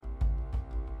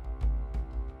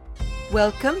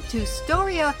Welcome to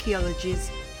Story Archaeology's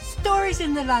Stories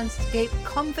in the Landscape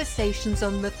Conversations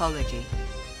on Mythology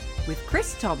with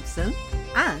Chris Thompson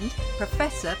and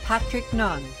Professor Patrick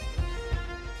Nunn.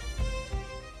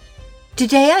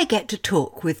 Today I get to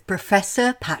talk with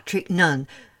Professor Patrick Nunn,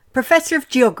 Professor of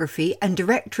Geography and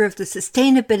Director of the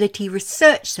Sustainability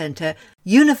Research Centre,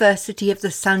 University of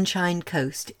the Sunshine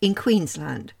Coast in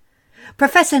Queensland.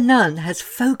 Professor Nunn has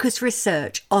focused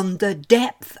research on the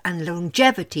depth and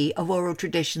longevity of oral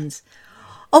traditions.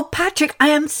 Oh, Patrick, I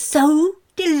am so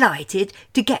delighted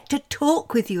to get to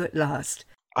talk with you at last.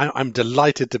 I'm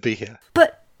delighted to be here.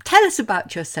 But tell us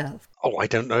about yourself. Oh, I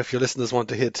don't know if your listeners want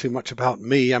to hear too much about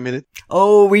me. I mean,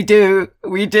 Oh, we do.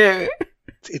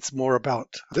 it's more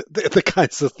about the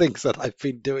kinds of things that I've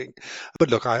been doing.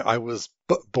 But look, I was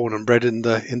born and bred in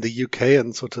the UK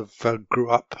and sort of grew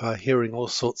up hearing all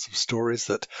sorts of stories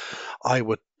that I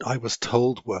was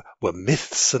told were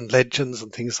myths and legends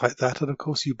and things like that. And of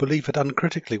course, you believe it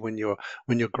uncritically when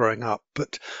you're growing up.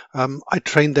 But I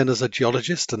trained then as a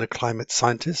geologist and a climate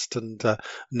scientist, and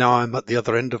now I'm at the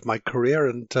other end of my career.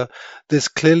 And there's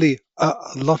clearly a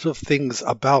lot of things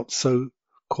about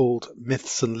so-called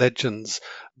myths and legends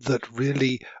that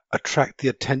really attract the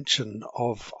attention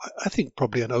of, I think,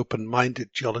 probably an open-minded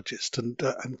geologist and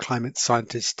climate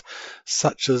scientist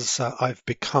such as I've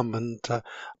become. And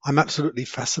I'm absolutely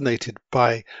fascinated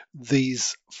by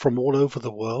these from all over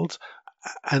the world.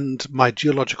 And my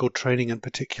geological training in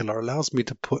particular allows me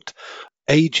to put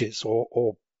ages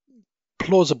or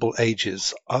plausible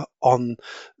ages on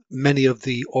many of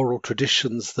the oral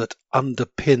traditions that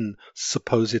underpin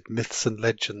supposed myths and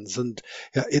legends. And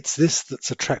it's this that's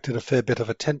attracted a fair bit of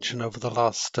attention over the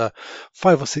last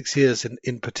 5 or 6 years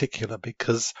in particular,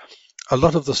 because a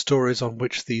lot of the stories on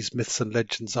which these myths and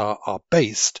legends are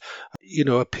based,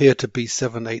 appear to be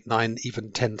 7, 8, 9,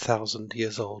 even 10,000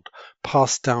 years old,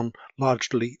 passed down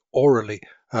largely orally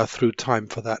through time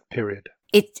for that period.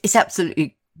 It's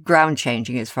absolutely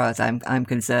ground-changing as far as I'm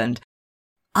concerned.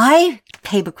 I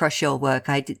came across your work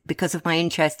because of my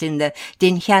interest in the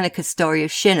Dinhyanaka story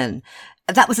of Shinnon.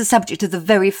 That was the subject of the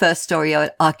very first Story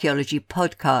Archaeology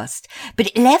podcast. But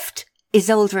it left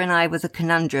Isolde and I with a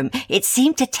conundrum. It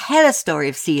seemed to tell a story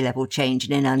of sea level change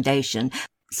and inundation,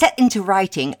 set into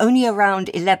writing only around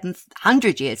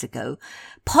 1100 years ago,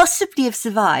 possibly have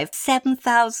survived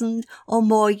 7,000 or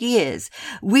more years.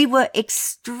 We were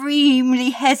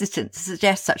extremely hesitant to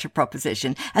suggest such a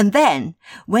proposition. And then,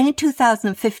 when in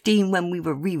 2015, when we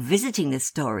were revisiting this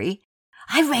story,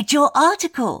 I read your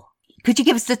article. Could you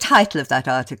give us the title of that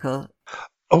article?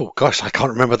 Oh gosh, I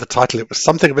can't remember the title. It was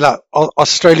something about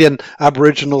Australian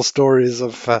Aboriginal stories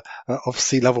of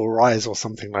sea level rise or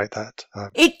something like that.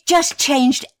 It just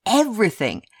changed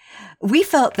everything. We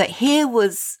felt that here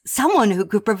was someone who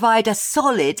could provide a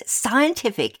solid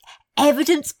scientific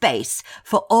evidence base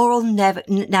for oral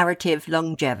narrative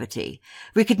longevity.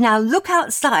 We could now look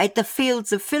outside the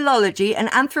fields of philology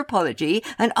and anthropology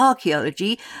and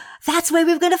archaeology. That's where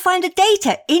we were going to find the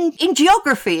data in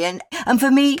geography. And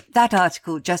for me, that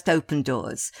article just opened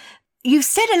doors. You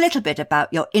said a little bit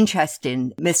about your interest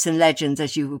in myths and legends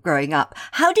as you were growing up.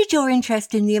 How did your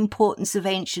interest in the importance of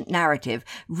ancient narrative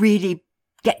really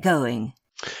get going?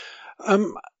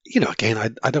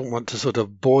 Again, I don't want to sort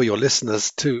of bore your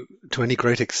listeners to any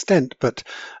great extent, but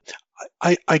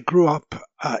I grew up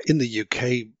in the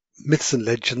UK, myths and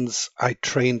legends. I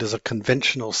trained as a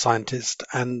conventional scientist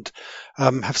and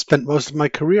have spent most of my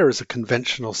career as a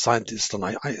conventional scientist, and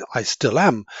I still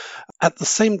am. At the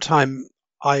same time,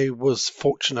 I was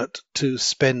fortunate to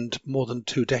spend more than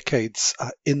 2 decades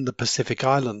in the Pacific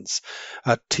Islands,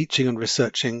 teaching and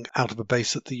researching out of a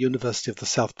base at the University of the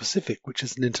South Pacific, which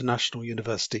is an international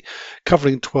university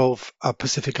covering 12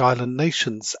 Pacific Island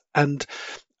nations. And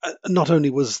not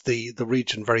only was the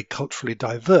region very culturally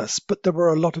diverse, but there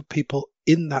were a lot of people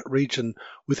in that region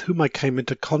with whom I came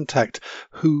into contact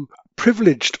who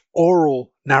privileged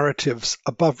oral narratives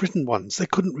above written ones. They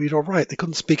couldn't read or write. They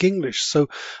couldn't speak English. So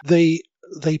they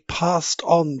passed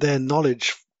on their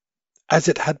knowledge as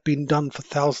it had been done for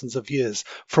thousands of years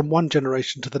from one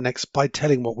generation to the next by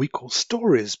telling what we call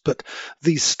stories. But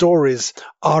these stories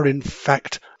are in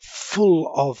fact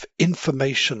full of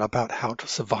information about how to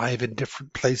survive in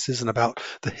different places and about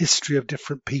the history of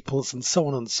different peoples and so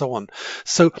on and so on.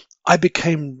 So I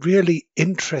became really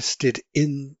interested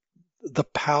in the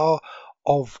power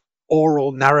of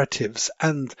oral narratives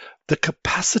and the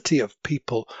capacity of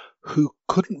people who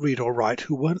couldn't read or write,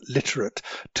 who weren't literate,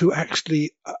 to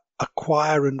actually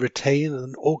acquire and retain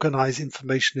and organize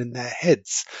information in their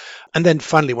heads. And then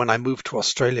finally, when I moved to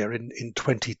Australia in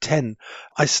 2010,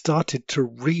 I started to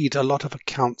read a lot of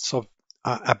accounts of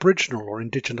Aboriginal or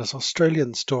Indigenous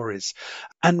Australian stories.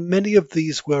 And many of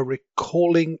these were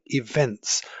recalling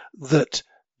events that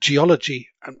geology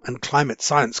and climate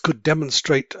science could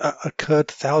demonstrate occurred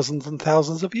thousands and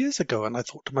thousands of years ago. And I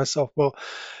thought to myself, well,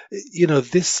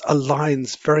 this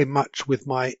aligns very much with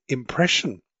my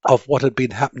impression of what had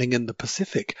been happening in the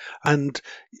Pacific. And,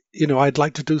 I'd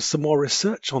like to do some more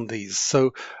research on these.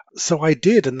 So I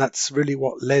did, and that's really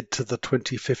what led to the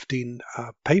 2015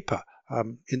 paper.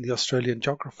 In the Australian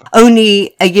Geographer.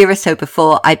 Only a year or so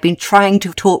before, I'd been trying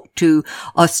to talk to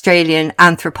Australian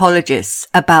anthropologists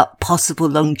about possible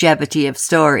longevity of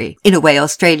story. In a way,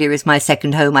 Australia is my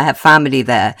second home. I have family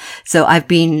there. So I've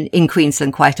been in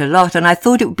Queensland quite a lot, and I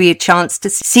thought it would be a chance to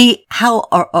see how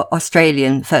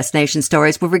Australian First Nation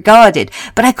stories were regarded.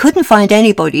 But I couldn't find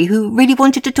anybody who really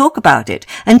wanted to talk about it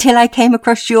until I came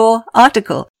across your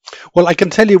article. Well, I can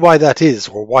tell you why that is,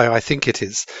 or why I think it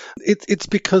is. It's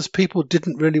because people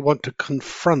didn't really want to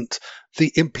confront the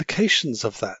implications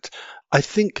of that. I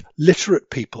think literate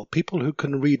people who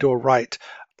can read or write,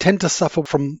 tend to suffer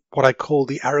from what I call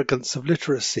the arrogance of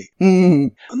literacy.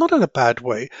 Not in a bad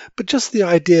way, but just the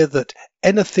idea that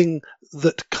anything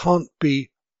that can't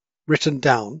be written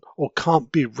down or can't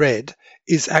be read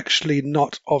is actually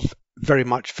not of very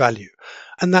much value.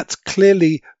 And that's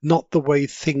clearly not the way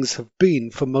things have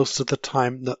been for most of the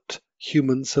time that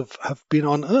humans have been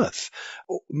on Earth.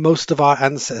 Most of our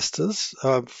ancestors,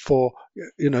 for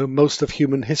most of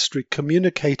human history,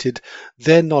 communicated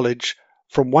their knowledge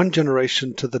from one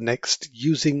generation to the next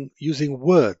using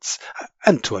words,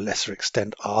 and to a lesser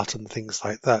extent art and things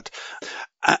like that.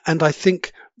 And I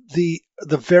think the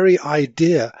very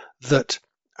idea that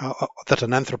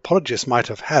an anthropologist might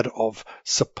have had of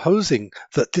supposing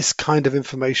that this kind of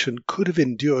information could have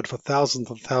endured for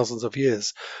thousands and thousands of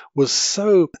years was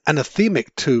so anathemic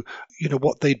to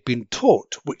what they'd been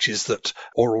taught, which is that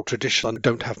oral traditions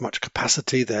don't have much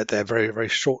capacity, they're very, very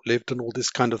short-lived and all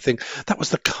this kind of thing. That was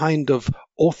the kind of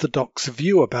orthodox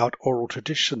view about oral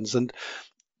traditions. And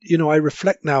I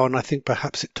reflect now, and I think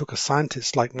perhaps it took a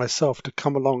scientist like myself to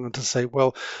come along and to say,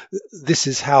 well, this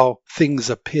is how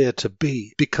things appear to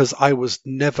be, because I was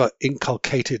never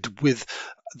inculcated with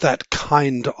that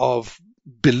kind of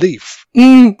belief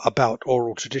about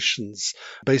oral traditions.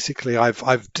 Basically,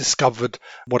 I've discovered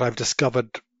what I've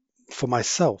discovered for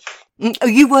myself.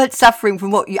 You weren't suffering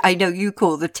from what I know you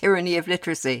call the tyranny of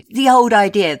literacy. The old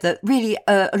idea that really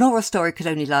an oral story could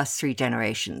only last 3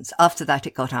 generations. After that,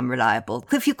 it got unreliable.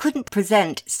 If you couldn't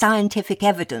present scientific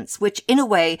evidence, which in a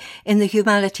way, in the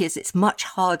humanities, it's much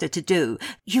harder to do,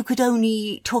 you could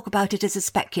only talk about it as a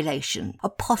speculation, a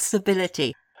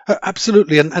possibility.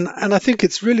 Absolutely. And I think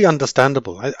it's really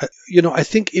understandable. I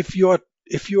think if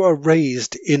you are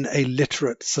raised in a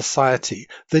literate society,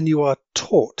 then you are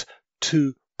taught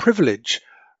to privilege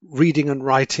reading and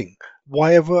writing.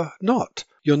 Why ever not?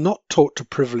 You're not taught to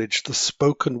privilege the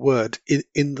spoken word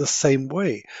in the same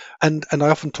way. And I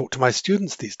often talk to my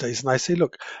students these days and I say,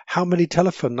 look, how many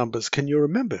telephone numbers can you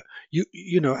remember?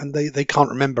 And they can't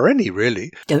remember any,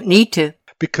 really. Don't need to.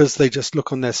 Because they just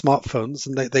look on their smartphones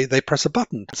and they press a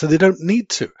button. So they don't need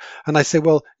to. And I say,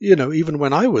 well, even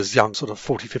when I was young, sort of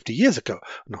 40, 50 years ago,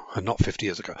 no, not 50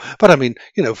 years ago, but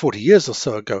 40 years or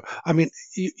so ago,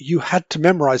 you had to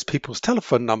memorize people's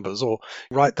telephone numbers or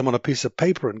write them on a piece of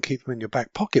paper and keep them in your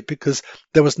back pocket because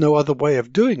there was no other way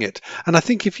of doing it. And I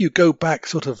think if you go back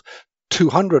sort of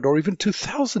 200 or even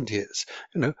 2000 years,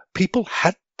 people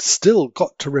had still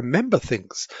got to remember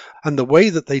things. And the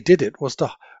way that they did it was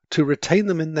to retain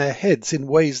them in their heads in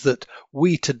ways that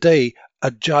we today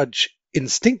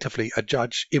instinctively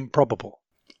adjudge improbable.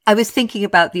 I was thinking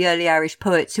about the early Irish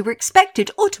poets who were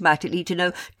expected automatically to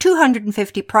know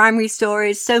 250 primary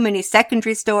stories, so many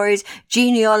secondary stories,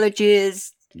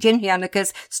 genealogies,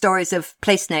 Dinhianakas, stories of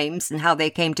place names and how they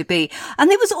came to be.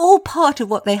 And it was all part of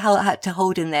what they had to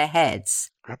hold in their heads.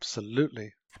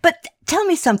 Absolutely. But tell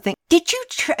me something. Did you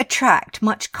attract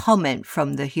much comment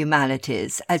from the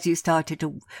humanities as you started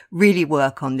to really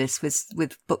work on this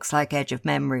with books like Edge of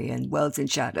Memory and Worlds in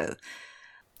Shadow?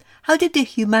 How did the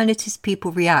humanities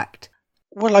people react?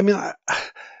 Well,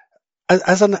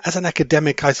 as an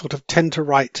academic, I sort of tend to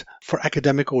write for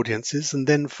academic audiences and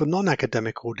then for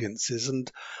non-academic audiences. And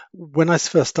when I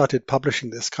first started publishing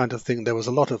this kind of thing, there was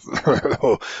a lot of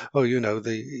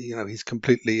he's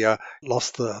completely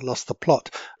lost the plot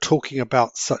talking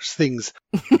about such things.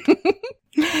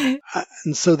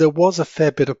 And so there was a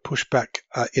fair bit of pushback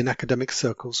in academic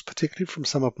circles, particularly from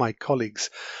some of my colleagues.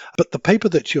 But the paper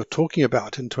that you're talking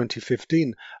about in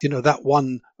 2015, that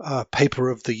won paper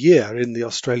of the year in the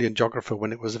Australian Geographer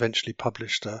when it was eventually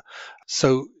published.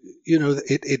 So,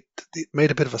 it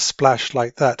made a bit of a splash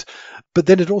like that. But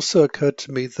then it also occurred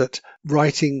to me that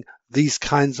writing these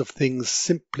kinds of things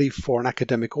simply for an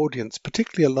academic audience,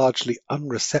 particularly a largely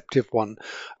unreceptive one,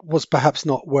 was perhaps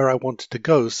not where I wanted to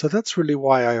go. So that's really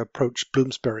why I approached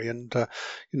Bloomsbury and,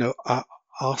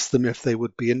 asked them if they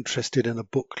would be interested in a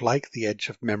book like The Edge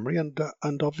of Memory,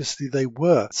 and obviously they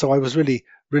were. So I was really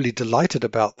delighted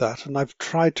about that, and I've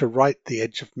tried to write The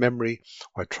Edge of Memory,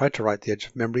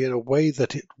 in a way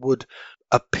that it would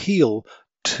appeal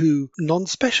to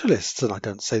non-specialists, and I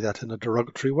don't say that in a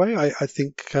derogatory way. I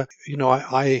think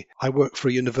I work for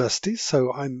a university,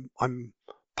 so I'm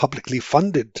publicly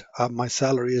funded. My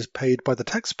salary is paid by the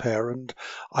taxpayer, and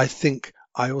I think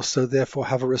I also therefore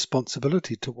have a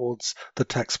responsibility towards the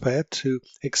taxpayer to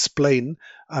explain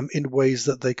in ways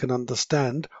that they can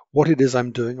understand what it is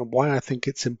I'm doing and why I think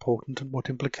it's important and what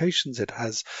implications it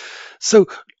has. So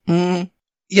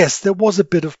yes, there was a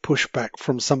bit of pushback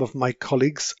from some of my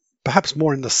colleagues, perhaps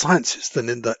more in the sciences than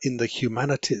in the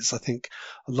humanities. I think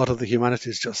a lot of the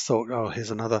humanities just thought, oh,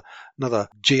 here's another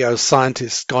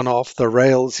geoscientist gone off the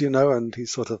rails, and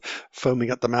he's sort of foaming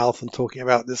at the mouth and talking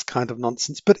about this kind of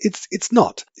nonsense. But it's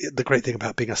not. The great thing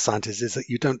about being a scientist is that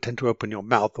you don't tend to open your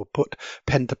mouth or put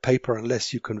pen to paper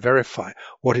unless you can verify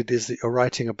what it is that you're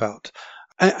writing about.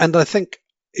 And I think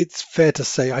it's fair to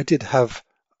say I did have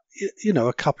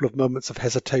a couple of moments of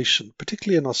hesitation,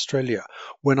 particularly in Australia,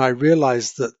 when I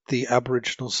realized that the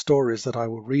Aboriginal stories that I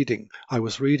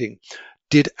was reading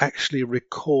did actually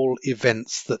recall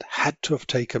events that had to have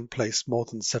taken place more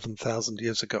than 7,000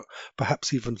 years ago,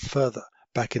 perhaps even further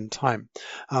back in time.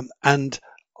 And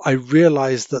I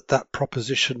realized that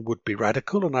proposition would be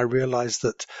radical, and I realized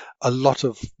that a lot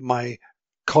of my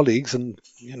colleagues and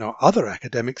other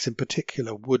academics in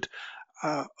particular would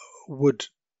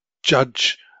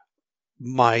judge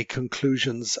my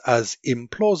conclusions as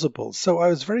implausible. So I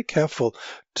was very careful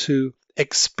to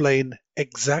explain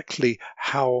exactly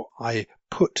how I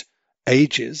put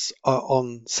ages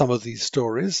on some of these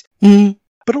stories,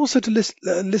 but also to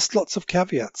list lots of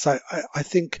caveats. I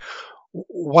think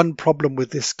one problem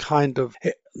with this kind of,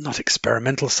 not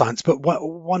experimental science, but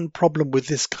one problem with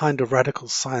this kind of radical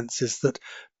science is that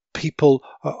people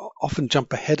often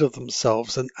jump ahead of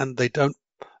themselves and they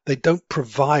don't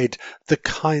provide the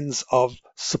kinds of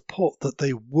support that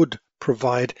they would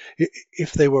provide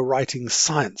if they were writing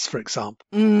science, for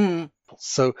example.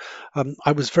 So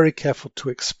I was very careful to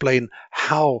explain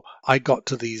how I got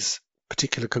to these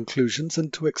particular conclusions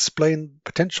and to explain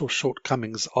potential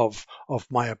shortcomings of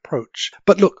my approach.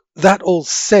 But look, that all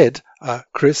said,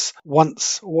 Chris,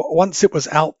 once it was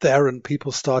out there and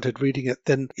people started reading it,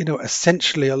 then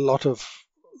essentially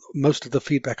most of the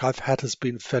feedback I've had has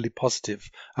been fairly positive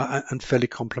and fairly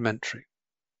complimentary.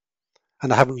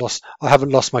 And I haven't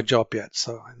lost my job yet,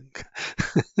 so I think.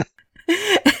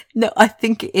 No,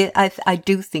 I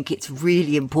do think it's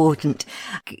really important.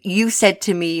 You said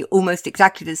to me almost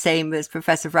exactly the same as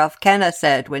Professor Ralph Kenner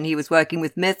said when he was working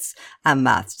with myths and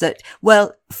maths, that,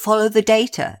 well, follow the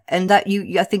data. And that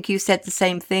I think you said the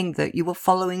same thing, that you were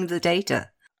following the data.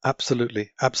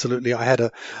 Absolutely. I had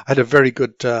a very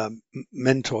good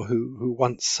mentor who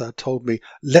once told me,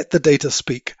 let the data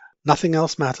speak. Nothing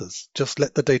else matters. Just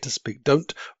let the data speak.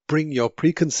 Don't bring your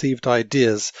preconceived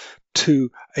ideas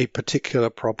to a particular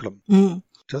problem.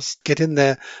 Just get in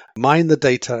there, mine the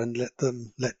data, and let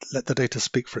the data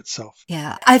speak for itself.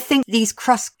 Yeah, I think these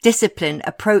cross-discipline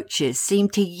approaches seem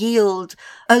to yield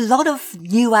a lot of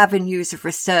new avenues of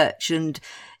research and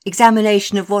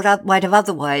examination of what might have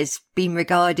otherwise been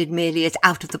regarded merely as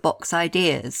out-of-the-box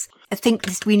ideas. I think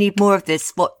we need more of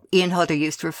this, what Ian Hodder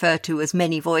used to refer to as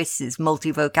many voices,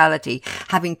 multivocality,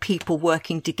 having people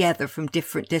working together from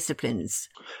different disciplines.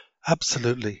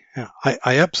 Absolutely. Yeah,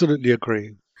 I absolutely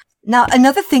agree. Now,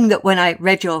 another thing that when I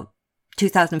read your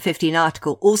 2015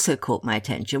 article also caught my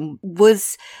attention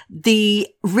was the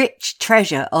rich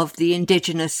treasure of the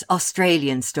Indigenous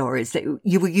Australian stories that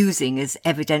you were using as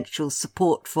evidential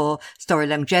support for story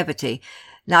longevity.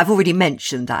 Now, I've already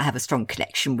mentioned that I have a strong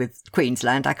connection with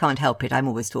Queensland. I can't help it. I'm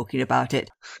always talking about it.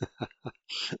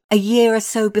 A year or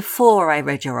so before I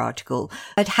read your article,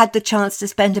 I'd had the chance to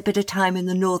spend a bit of time in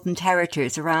the Northern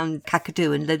Territories around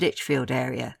Kakadu and the Litchfield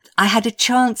area. I had a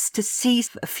chance to see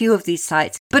a few of these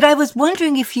sites, but I was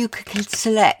wondering if you could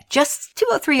select just 2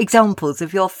 or 3 examples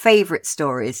of your favourite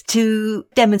stories to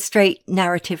demonstrate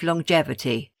narrative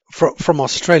longevity. From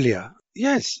Australia?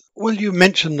 Yes. Well, you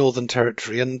mentioned Northern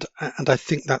Territory, and I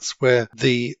think that's where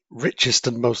the richest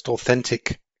and most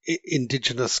authentic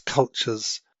indigenous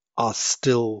cultures are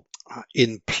still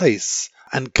in place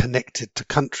and connected to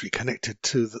country, connected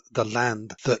to the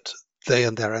land that they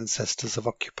and their ancestors have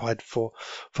occupied for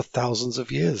thousands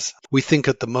of years. We think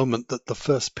at the moment that the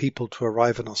first people to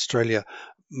arrive in Australia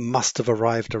must have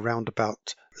arrived around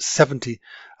about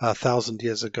 70,000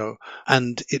 years ago,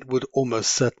 and it would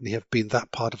almost certainly have been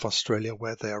that part of Australia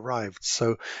where they arrived.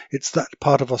 So it's that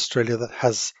part of Australia that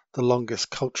has the longest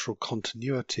cultural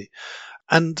continuity.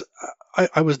 And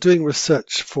I was doing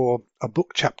research for a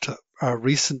book chapter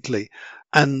recently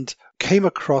and came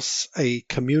across a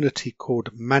community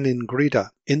called Maningrida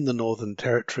in the Northern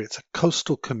Territory. It's a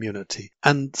coastal community.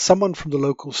 And someone from the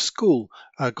local school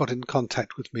got in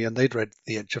contact with me, and they'd read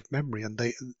The Edge of Memory,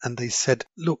 and they said,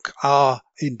 look, our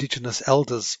Indigenous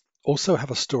elders also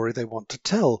have a story they want to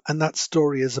tell. And that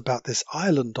story is about this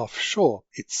island offshore.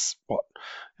 It's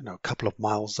a couple of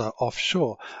miles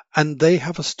offshore. And they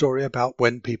have a story about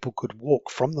when people could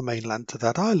walk from the mainland to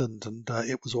that island. And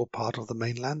it was all part of the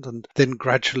mainland. And then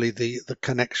gradually the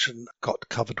connection got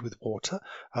covered with water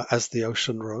as the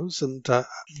ocean rose. And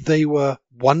they were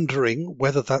wondering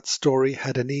whether that story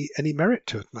had any merit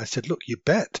to it. And I said, look, you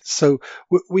bet. So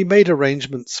we made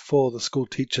arrangements for the school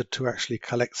teacher to actually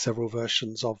collect several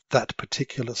versions of that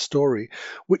particular story,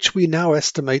 which we now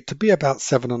estimate to be about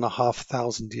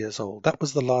 7,500 years old. That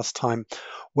was the last time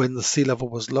when the sea level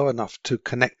was low enough to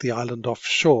connect the island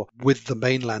offshore with the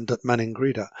mainland at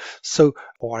Maningrida. So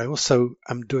I also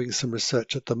am doing some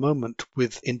research at the moment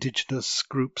with Indigenous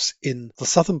groups in the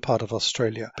southern part of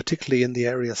Australia, particularly in the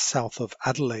area south of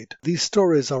Adelaide. These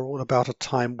stories are all about a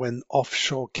time when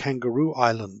offshore Kangaroo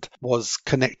Island was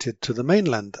connected to the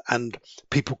mainland and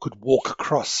people could walk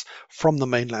across from the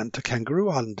mainland to Kangaroo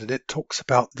Island. And it talks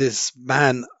about this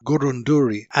man,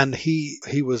 Gurunduri, and he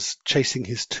was chasing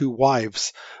his two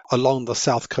wives along the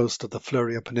south coast of the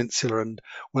Fleurieu Peninsula, and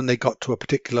when they got to a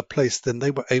particular place, then they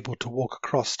were able to walk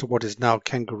across to what is now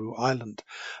Kangaroo Island.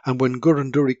 And when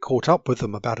Gurunduri caught up with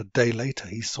them about a day later,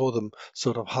 he saw them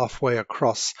sort of halfway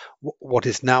across what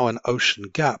is now an ocean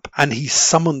gap, and he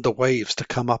summoned the waves to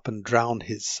come up and drown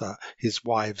his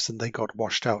wives, and they got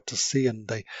washed out to sea, and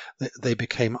they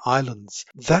became islands.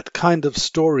 That kind of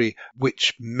story,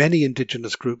 which many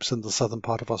Indigenous groups in the southern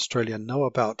part of Australia know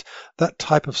about, that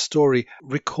type of story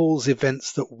recalls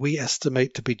events that we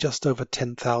estimate to be just over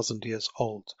 10,000 years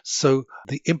old. So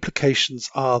the implications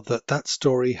are that that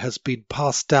story has been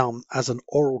passed down as an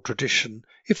oral tradition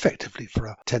effectively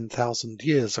for 10,000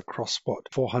 years across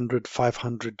 400,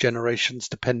 500 generations,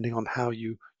 depending on how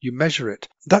you measure it.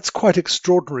 That's quite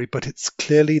extraordinary, but it's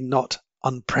clearly not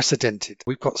unprecedented.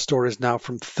 We've got stories now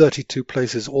from 32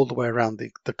 places all the way around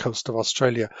the coast of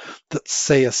Australia that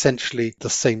say essentially the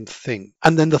same thing.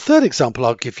 And then the third example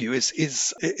I'll give you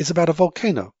is about a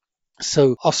volcano.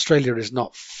 So Australia is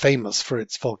not famous for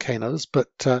its volcanoes,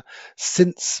 but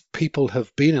since people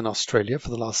have been in Australia for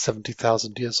the last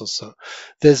 70,000 years or so,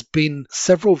 there's been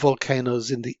several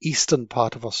volcanoes in the eastern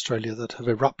part of Australia that have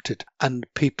erupted, and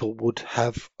people would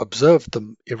have observed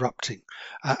them erupting.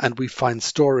 And we find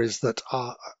stories that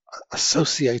are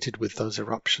associated with those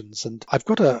eruptions. And I've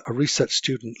got a research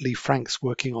student, Lee Franks,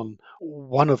 working on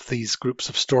one of these groups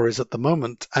of stories at the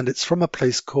moment, and it's from a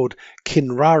place called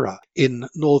Kinrara in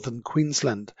northern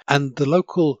Queensland. And the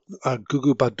local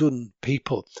Gugubadun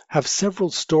people have several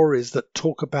stories that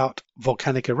talk about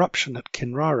volcanic eruption at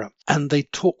Kinrara. And they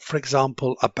talk, for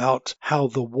example, about how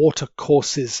the water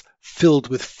courses filled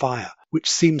with fire, which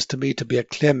seems to me to be a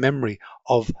clear memory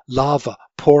of lava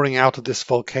pouring out of this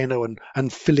volcano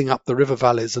and filling up the river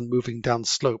valleys and moving down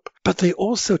slope. But they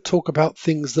also talk about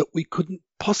things that we couldn't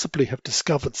possibly have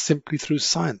discovered simply through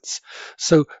science.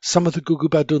 So some of the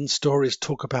Gugubadun stories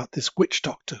talk about this witch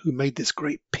doctor who made this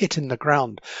great pit in the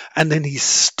ground, and then he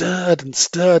stirred and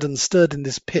stirred and stirred in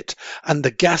this pit, and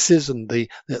the gases and the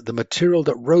material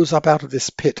that rose up out of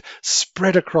this pit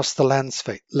spread across the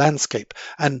landscape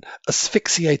and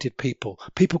asphyxiated people.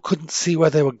 People couldn't see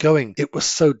where they were going. It was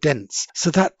so dense.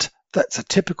 So that's a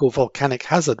typical volcanic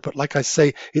hazard, but like I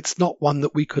say, it's not one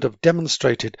that we could have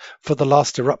demonstrated for the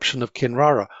last eruption of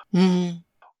Kinrara,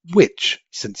 which,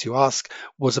 since you ask,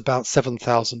 was about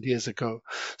 7,000 years ago.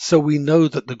 So we know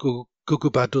that the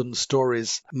Gugubadun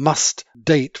stories must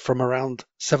date from around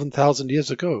 7,000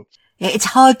 years ago. It's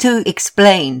hard to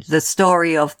explain the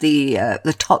story of the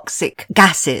toxic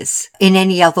gases in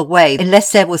any other way,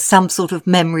 unless there was some sort of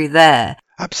memory there.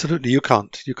 Absolutely, you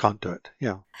can't do it.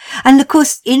 Yeah. And of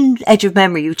course, in Edge of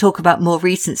Memory, you talk about more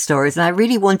recent stories, and I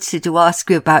really wanted to ask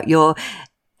you about your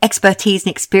expertise and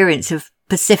experience of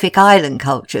Pacific Island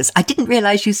cultures. I didn't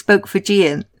realize you spoke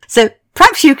Fijian. So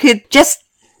perhaps you could just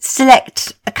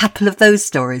select a couple of those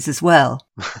stories as well.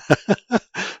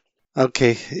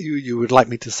 Okay, you would like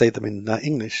me to say them in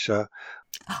English?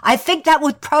 I think that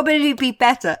would probably be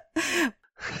better.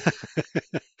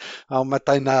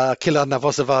 Matai na kila na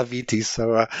vosava viti.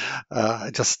 So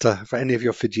just for any of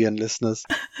your Fijian listeners.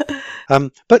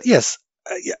 But yes,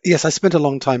 I spent a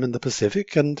long time in the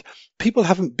Pacific, and people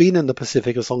haven't been in the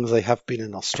Pacific as long as they have been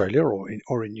in Australia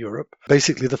or in Europe.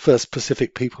 Basically, the first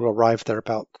Pacific people arrived there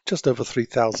about just over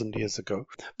 3,000 years ago.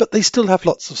 But they still have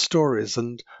lots of stories,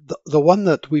 and the one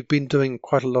that we've been doing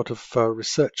quite a lot of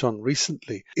research on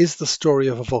recently is the story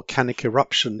of a volcanic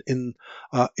eruption in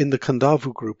the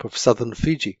Kandavu group of southern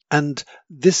Fiji. And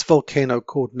this volcano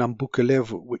called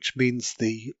Nambukulevu, which means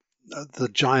the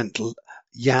giant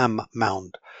yam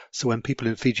mound. So when people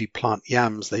in Fiji plant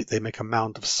yams, they make a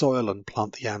mound of soil and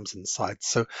plant the yams inside.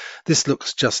 So this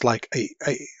looks just like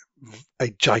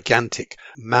a gigantic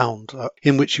mound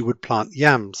in which you would plant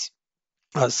yams.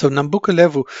 So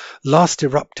Nambukulevu last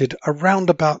erupted around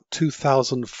about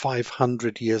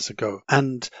 2,500 years ago.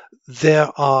 And there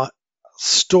are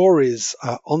stories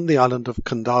on the island of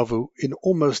Kandavu in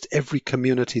almost every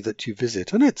community that you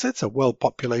visit. And it's a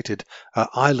well-populated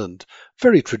island,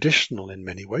 very traditional in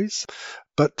many ways.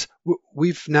 But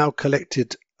we've now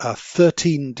collected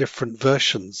 13 different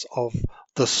versions of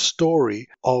the story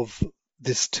of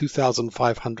this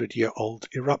 2,500-year-old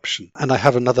eruption. And I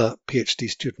have another PhD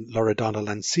student, Loredana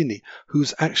Lancini,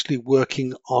 who's actually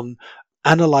working on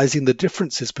analyzing the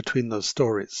differences between those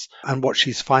stories. And what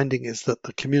she's finding is that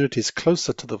the communities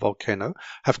closer to the volcano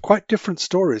have quite different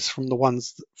stories from the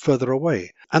ones further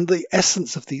away. And the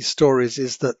essence of these stories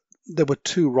is that there were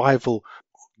two rival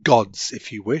gods,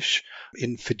 if you wish.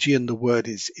 In Fijian, the word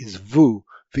is Vu,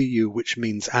 V-U, which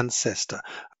means ancestor.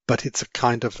 But it's a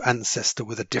kind of ancestor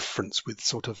with a difference, with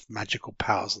sort of magical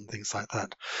powers and things like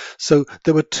that. So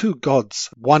there were two gods,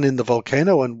 one in the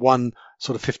volcano and one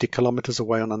sort of 50 kilometers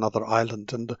away on another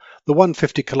island. And the one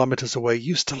 50 kilometers away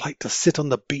used to like to sit on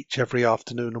the beach every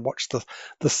afternoon and watch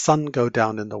the sun go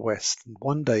down in the west. And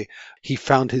one day he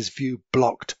found his view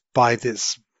blocked by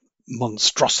this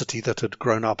monstrosity that had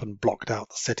grown up and blocked out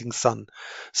the setting sun.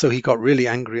 So he got really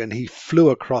angry and he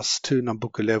flew across to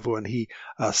Nambukulevu and he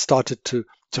started to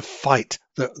fight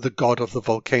the god of the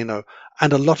volcano.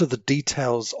 And a lot of the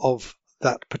details of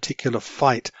that particular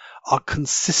fight are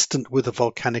consistent with a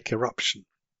volcanic eruption.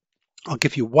 I'll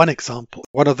give you one example.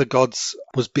 One of the gods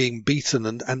was being beaten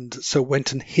and so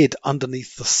went and hid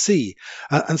underneath the sea.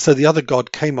 And so the other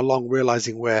god came along,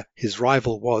 realizing where his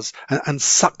rival was, and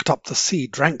sucked up the sea,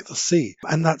 drank the sea.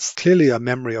 And that's clearly a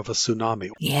memory of a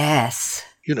tsunami. Yes.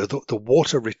 You know, the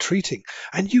water retreating.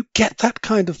 And you get that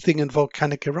kind of thing in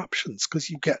volcanic eruptions because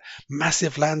you get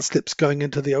massive landslips going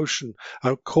into the ocean,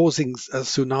 causing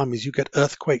tsunamis. You get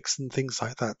earthquakes and things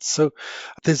like that. So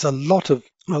there's a lot of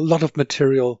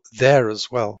material there as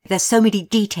well. There's so many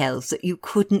details that you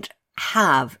couldn't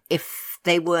have if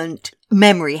they weren't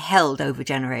memory held over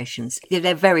generations.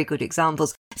 They're very good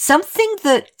examples. Something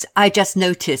that I just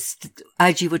noticed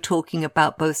as you were talking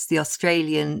about both the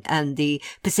Australian and the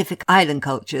Pacific Island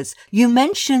cultures, you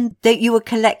mentioned that you were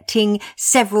collecting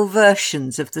several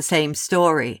versions of the same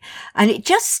story. And it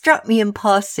just struck me in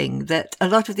passing that a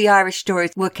lot of the Irish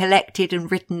stories were collected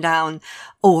and written down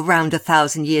around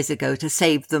 1,000 years ago to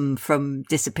save them from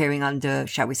disappearing under,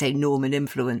 shall we say, Norman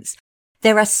influence.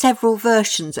 There are several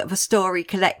versions of a story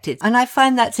collected, and I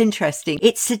find that's interesting.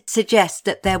 It suggests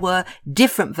that there were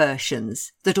different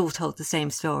versions that all told the same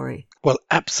story. Well,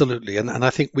 absolutely, and I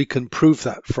think we can prove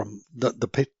that from the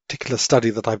particular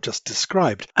study that I've just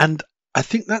described. And I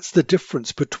think that's the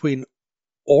difference between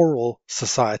oral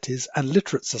societies and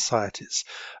literate societies.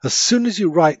 As soon as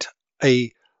you write an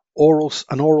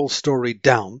oral story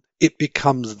down, it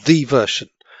becomes the version.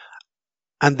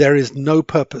 And there is no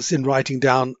purpose in writing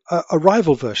down a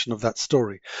rival version of that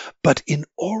story. But in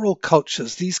oral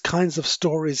cultures, these kinds of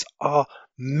stories are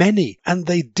many, and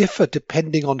they differ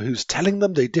depending on who's telling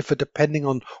them. They differ depending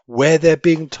on where they're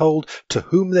being told, to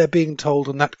whom they're being told,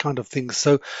 and that kind of thing.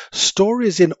 So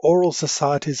stories in oral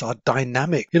societies are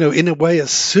dynamic. You know, in a way,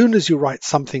 as soon as you write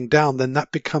something down, then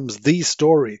that becomes the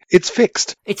story. It's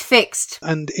fixed. It's fixed.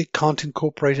 And it can't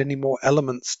incorporate any more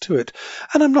elements to it.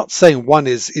 And I'm not saying one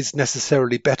is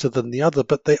necessarily better than the other,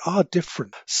 but they are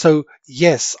different. So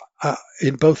yes,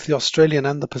 in both the Australian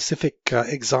and the Pacific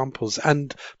examples,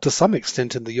 and to some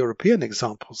extent in the European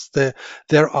examples,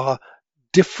 there are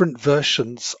different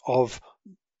versions of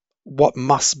what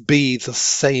must be the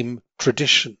same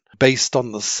tradition based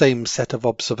on the same set of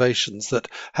observations that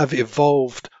have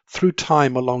evolved through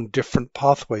time along different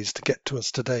pathways to get to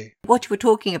us today. What you were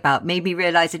talking about made me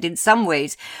realize that in some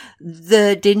ways,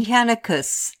 the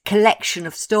Dinhyanicus collection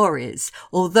of stories,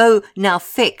 although now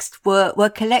fixed, were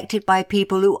collected by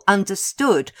people who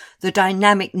understood the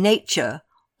dynamic nature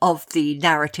of the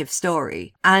narrative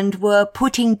story and were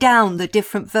putting down the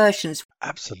different versions.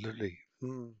 Absolutely.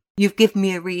 Mm. You've given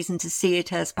me a reason to see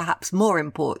it as perhaps more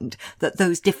important that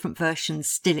those different versions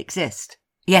still exist.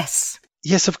 Yes.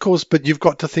 Yes, of course, but you've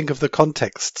got to think of the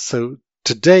context. So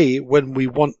today, when we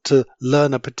want to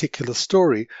learn a particular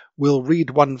story, we'll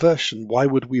read one version. Why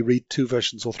would we read two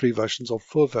versions or three versions or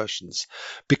four versions?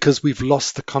 Because we've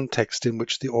lost the context in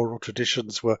which the oral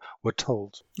traditions were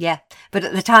told. Yeah, but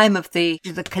at the time of the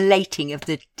collating of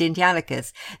the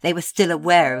Dinhyanicus, they were still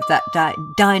aware of that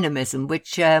dynamism,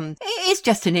 which is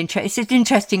just an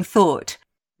interesting thought.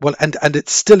 Well, and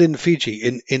it's still in Fiji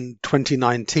in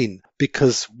 2019,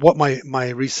 because what my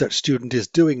research student is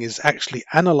doing is actually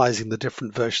analyzing the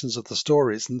different versions of the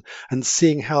stories and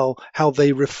seeing how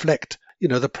they reflect,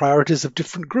 the priorities of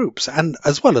different groups, and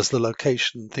as well as the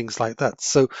location, things like that.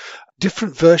 So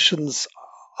different versions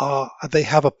they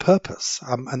have a purpose,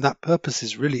 and that purpose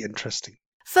is really interesting.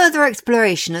 Further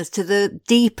exploration as to the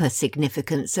deeper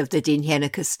significance of the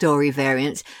Dinhyanicus story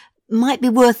variants might be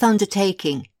worth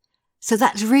undertaking. So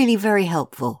that's really very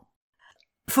helpful.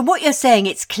 From what you're saying,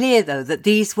 it's clear, though, that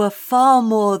these were far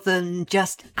more than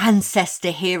just ancestor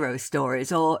hero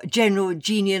stories or general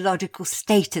genealogical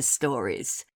status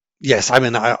stories. Yes,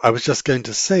 I was just going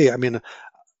to say,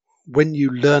 when you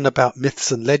learn about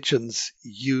myths and legends,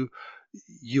 you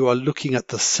are looking at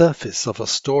the surface of a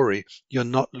story. You're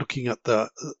not looking at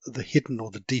the hidden or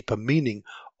the deeper meaning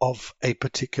of a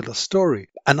particular story.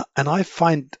 And I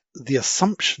find the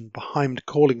assumption behind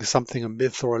calling something a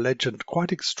myth or a legend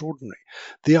quite extraordinary.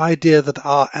 The idea that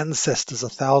our ancestors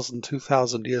 1,000,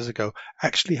 2,000 years ago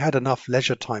actually had enough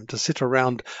leisure time to sit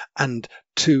around and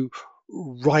to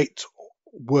write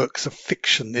works of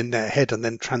fiction in their head and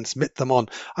then transmit them on.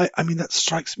 That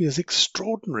strikes me as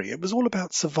extraordinary. It was all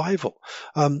about survival.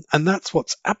 And that's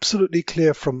what's absolutely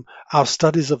clear from our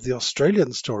studies of the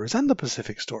Australian stories and the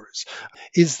Pacific stories,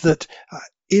 is that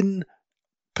in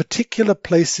particular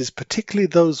places, particularly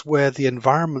those where the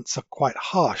environments are quite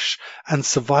harsh and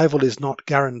survival is not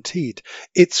guaranteed,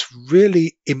 it's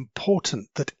really important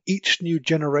that each new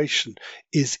generation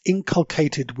is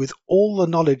inculcated with all the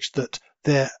knowledge that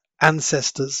their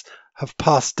ancestors have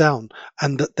passed down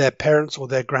and that their parents or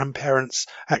their grandparents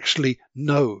actually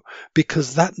know,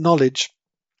 because that knowledge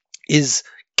is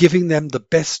giving them the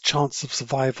best chance of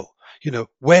survival.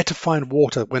 Where to find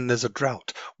water when there's a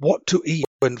drought, what to eat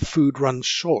when food runs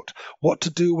short, what to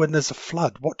do when there's a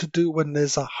flood, what to do when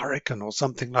there's a hurricane or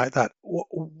something like that.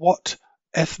 What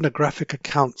ethnographic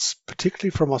accounts,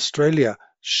 particularly from Australia,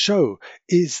 show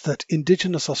is that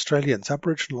Indigenous Australians,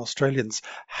 Aboriginal Australians,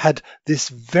 had this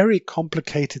very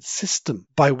complicated system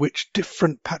by which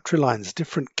different patrilines,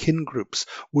 different kin groups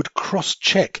would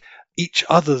cross-check each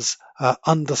other's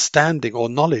understanding or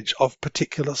knowledge of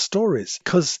particular stories,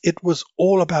 because it was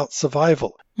all about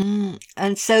survival.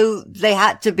 And so they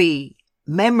had to be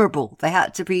memorable. They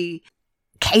had to be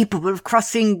capable of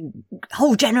crossing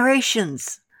whole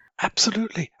generations.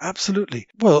 Absolutely, absolutely.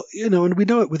 Well, and we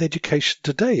know it with education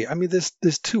today.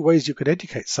 There's two ways you can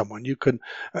educate someone. You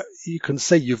can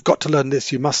say you've got to learn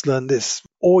this, you must learn this,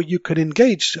 or you can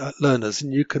engage learners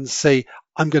and you can say,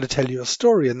 I'm going to tell you a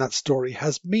story, and that story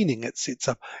has meaning. It's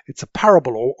a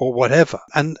parable or whatever.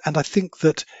 And I think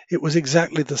that it was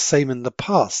exactly the same in the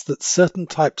past, that certain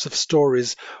types of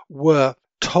stories were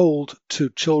told to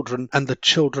children and the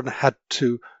children had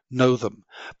to know them.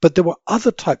 But there were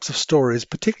other types of stories,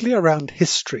 particularly around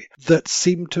history, that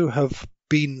seem to have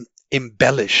been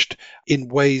embellished in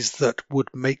ways that would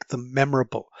make them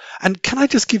memorable. And can I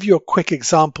just give you a quick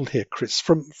example here, Chris,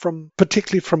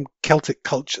 particularly from Celtic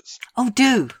cultures? Oh,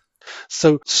 do.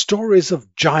 So stories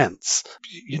of giants,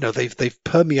 they've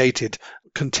permeated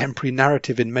contemporary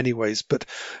narrative in many ways. But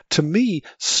to me,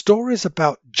 stories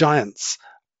about giants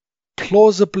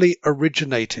plausibly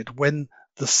originated when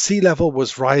the sea level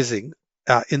was rising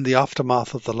in the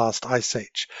aftermath of the last ice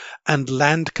age, and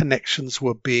land connections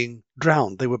were being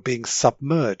drowned. They were being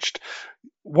submerged.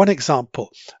 One example,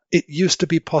 it used to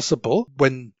be possible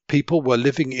when people were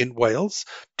living in Wales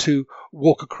to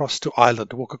walk across to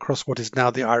Ireland, walk across what is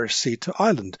now the Irish Sea to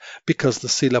Ireland, because the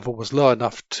sea level was low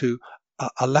enough to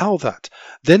allow that.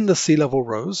 Then the sea level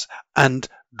rose and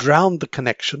drowned the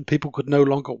connection. People could no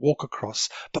longer walk across,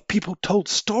 but people told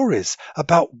stories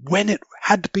about when it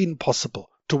had been possible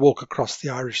to walk across the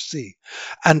Irish Sea.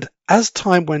 And as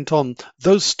time went on,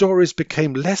 those stories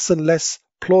became less and less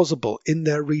plausible in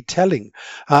their retelling.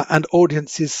 And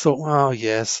audiences thought, oh,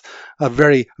 yes, a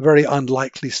very, very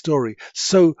unlikely story.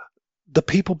 So the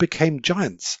people became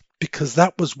giants because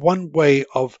that was one way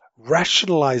of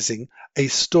rationalizing a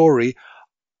story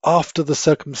after the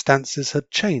circumstances had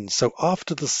changed. So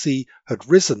after the sea had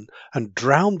risen and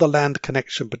drowned the land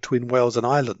connection between Wales and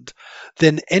Ireland,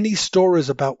 then any stories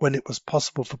about when it was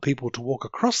possible for people to walk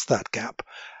across that gap,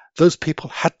 those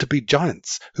people had to be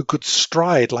giants who could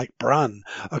stride like Bran.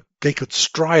 They could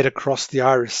stride across the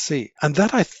Irish Sea. And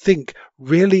that, I think,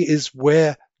 really is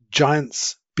where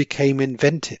giants became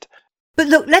invented. But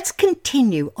look, let's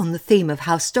continue on the theme of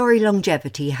how story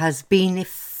longevity has been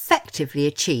effectively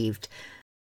achieved.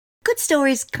 Good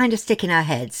stories kind of stick in our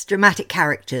heads, dramatic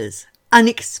characters,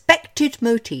 unexpected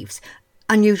motifs,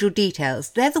 unusual details.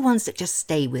 They're the ones that just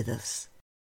stay with us.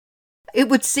 It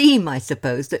would seem, I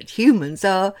suppose, that humans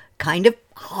are kind of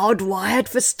hardwired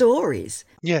for stories.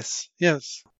 Yes.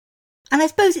 And I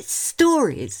suppose it's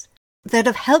stories that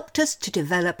have helped us to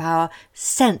develop our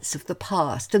sense of the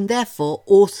past and therefore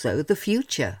also the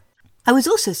future. I was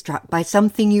also struck by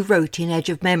something you wrote in Edge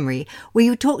of Memory, where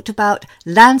you talked about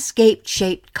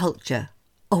landscape-shaped culture.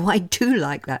 Oh, I do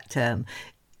like that term.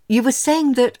 You were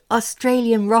saying that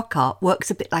Australian rock art works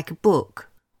a bit like a book.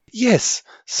 Yes.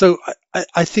 So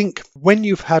I think when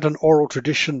you've had an oral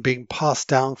tradition being passed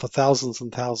down for thousands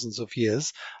and thousands of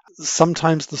years,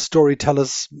 sometimes the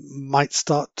storytellers might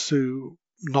start to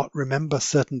not remember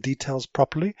certain details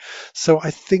properly. So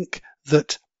I think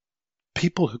that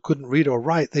people who couldn't read or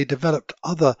write, they developed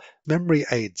other memory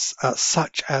aids,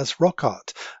 such as rock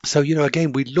art. So,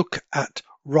 again, we look at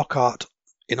rock art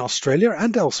in Australia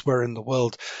and elsewhere in the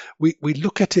world. We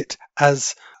look at it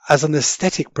as an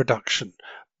aesthetic production.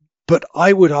 But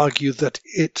I would argue that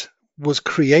it was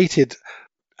created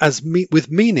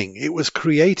with meaning. It was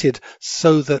created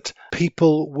so that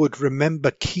people would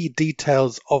remember key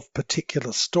details of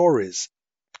particular stories.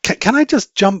 Can I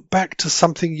just jump back to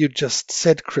something you just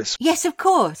said, Chris? Yes, of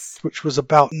course. Which was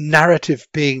about narrative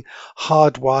being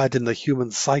hardwired in the human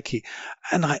psyche.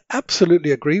 And I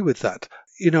absolutely agree with that.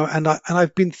 And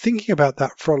I've been thinking about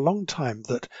that for a long time,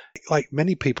 that like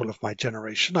many people of my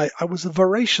generation, I was a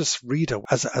voracious reader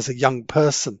as a young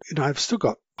person. I've still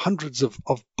got hundreds of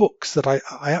books that I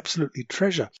absolutely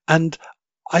treasure. And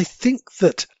I think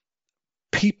that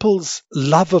people's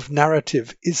love of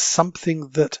narrative is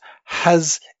something that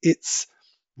has its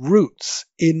roots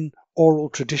in oral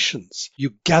traditions.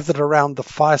 You gathered around the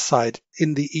fireside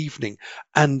in the evening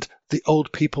and the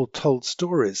old people told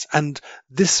stories. And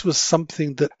this was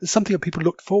something that people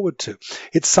looked forward to.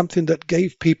 It's something that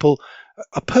gave people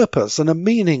a purpose and a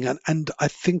meaning. And I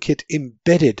think it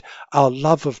embedded our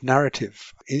love of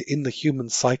narrative in the human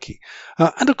psyche.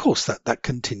 And of course, that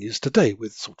continues today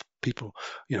with sort of people,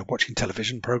 watching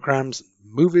television programs and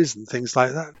movies and things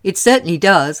like that. It certainly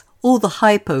does. All the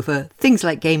hype over things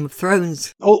like Game of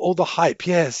Thrones. All the hype,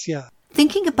 yes, yeah.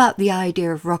 Thinking about the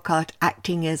idea of rock art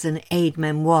acting as an aid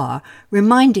memoir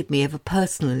reminded me of a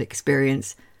personal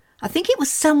experience. I think it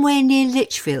was somewhere near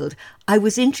Lichfield. I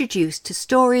was introduced to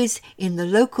stories in the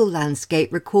local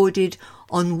landscape recorded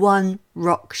on one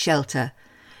rock shelter.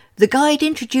 The guide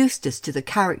introduced us to the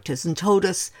characters and told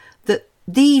us that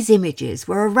these images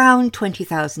were around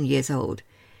 20,000 years old.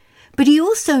 But he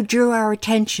also drew our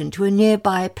attention to a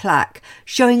nearby plaque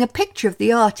showing a picture of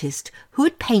the artist who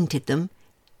had painted them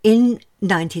in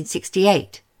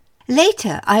 1968.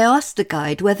 Later, I asked the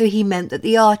guide whether he meant that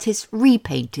the artist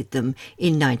repainted them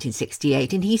in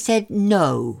 1968, and he said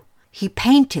no, he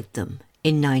painted them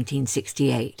in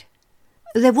 1968.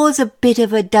 There was a bit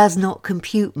of a does not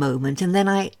compute moment, and then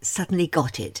I suddenly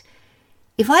got it.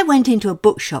 If I went into a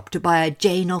bookshop to buy a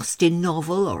Jane Austen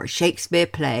novel or a Shakespeare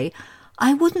play,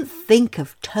 I wouldn't think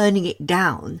of turning it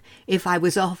down if I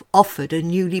was offered a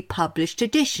newly published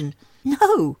edition.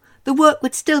 No, the work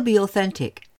would still be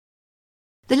authentic.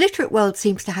 The literate world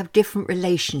seems to have different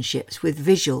relationships with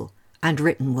visual and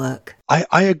written work.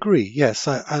 I agree, yes.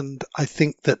 And I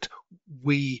think that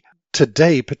we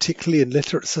today, particularly in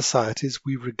literate societies,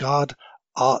 we regard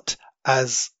art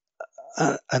as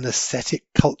an aesthetic,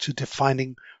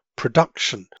 culture-defining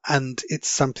production. And it's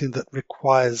something that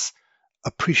requires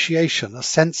appreciation, a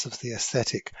sense of the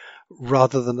aesthetic,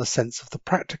 rather than a sense of the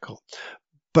practical.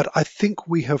 But I think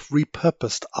we have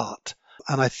repurposed art.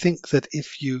 And I think that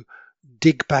if you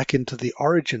dig back into the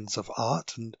origins of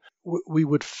art, and we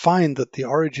would find that the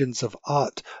origins of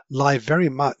art lie very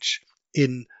much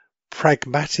in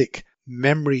pragmatic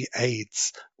memory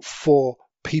aids for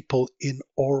people in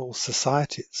oral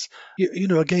societies.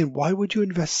 Again, why would you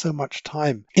invest so much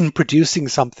time in producing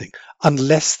something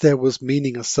unless there was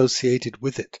meaning associated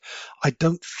with it? I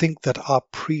don't think that our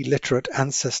pre-literate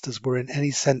ancestors were in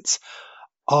any sense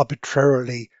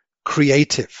arbitrarily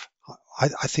creative.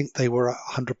 I think they were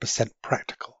 100%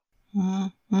 practical.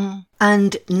 Mm-hmm.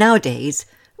 And nowadays,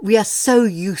 we are so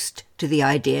used to the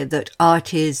idea that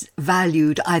art is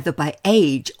valued either by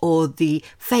age or the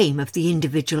fame of the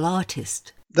individual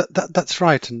artist. That's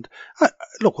right. And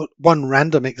look, one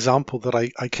random example that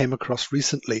I came across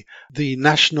recently, the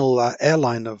national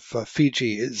airline of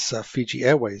Fiji is Fiji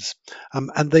Airways,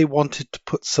 and they wanted to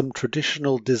put some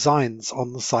traditional designs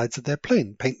on the sides of their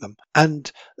plane, paint them.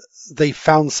 And they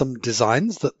found some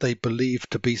designs that they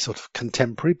believed to be sort of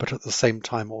contemporary, but at the same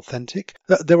time authentic.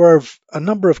 There were a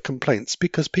number of complaints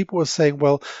because people were saying,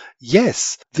 well,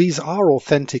 yes, these are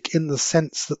authentic in the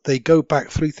sense that they go back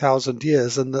 3,000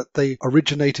 years and that they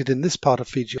originated in this part of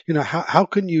Fiji. How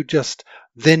can you just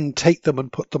then take them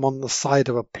and put them on the side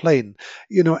of a plane?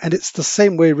 And it's the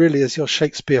same way really as your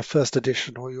Shakespeare first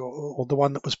edition or the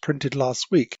one that was printed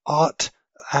last week. Art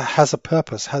has a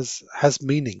purpose, has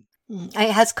meaning.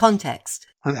 It has context.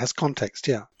 And it has context,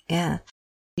 yeah. Yeah.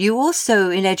 You also,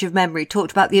 in Edge of Memory,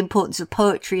 talked about the importance of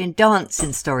poetry and dance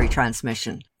in story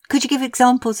transmission. Could you give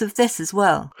examples of this as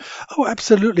well? Oh,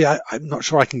 absolutely. I'm not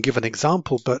sure I can give an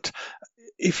example, but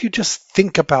if you just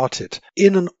think about it,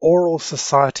 in an oral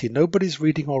society, nobody's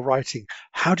reading or writing.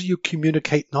 How do you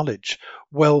communicate knowledge?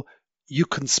 Well, you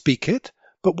can speak it.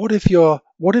 But what if your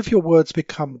words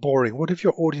become boring? What if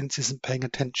your audience isn't paying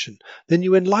attention? Then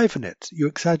you enliven it, you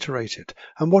exaggerate it.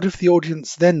 And what if the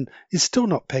audience then is still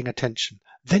not paying attention?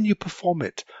 Then you perform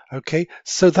it. Okay,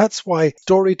 so that's why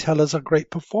storytellers are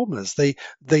great performers. They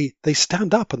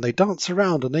stand up and they dance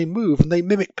around and they move and they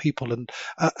mimic people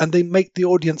and they make the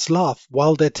audience laugh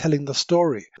while they're telling the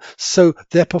story. So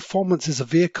their performance is a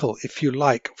vehicle, if you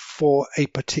like, for a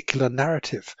particular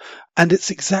narrative. And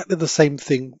it's exactly the same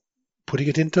thing. Putting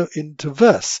it into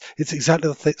verse, it's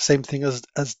exactly the same thing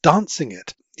as dancing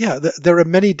it. Yeah, there are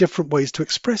many different ways to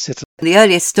express it. The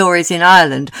earliest stories in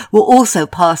Ireland were also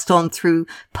passed on through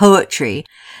poetry.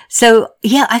 So,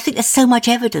 yeah, I think there's so much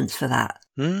evidence for that.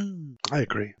 I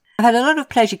agree. I've had a lot of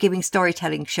pleasure giving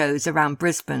storytelling shows around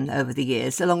Brisbane over the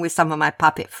years, along with some of my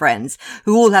puppet friends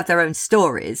who all have their own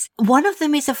stories. One of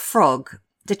them is a frog.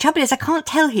 The trouble is I can't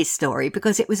tell his story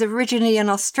because it was originally an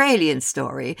Australian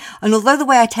story. And although the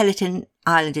way I tell it in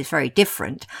Ireland is very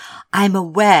different, I'm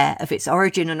aware of its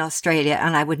origin in Australia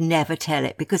and I would never tell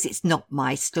it because it's not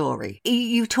my story.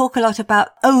 You talk a lot about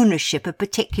ownership of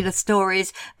particular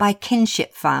stories by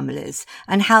kinship families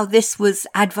and how this was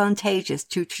advantageous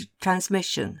to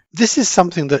transmission. This is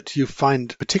something that you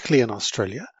find particularly in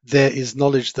Australia. There is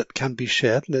knowledge that can be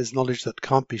shared. There's knowledge that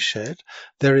can't be shared.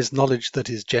 There is knowledge that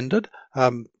is gendered.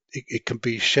 It can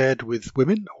be shared with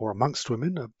women or amongst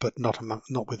women, but not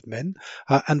with men,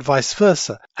 and vice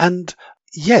versa. And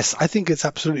yes, I think it's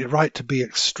absolutely right to be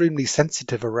extremely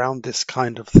sensitive around this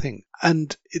kind of thing.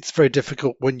 And it's very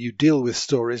difficult when you deal with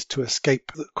stories to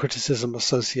escape the criticism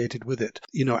associated with it.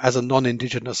 As a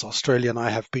non-Indigenous Australian, I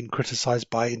have been criticised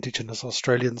by Indigenous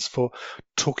Australians for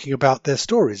talking about their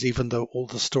stories, even though all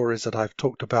the stories that I've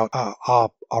talked about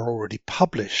are already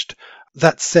published.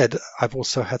 That said, I've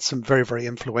also had some very, very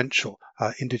influential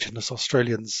Indigenous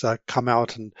Australians come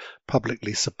out and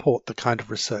publicly support the kind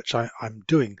of research I'm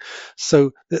doing.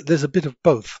 So there's a bit of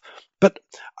both. But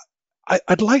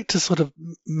I'd like to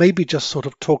maybe just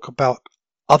talk about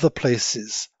other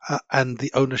places and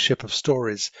the ownership of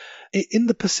stories. In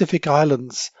the Pacific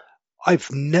Islands,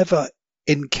 I've never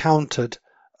encountered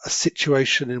a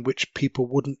situation in which people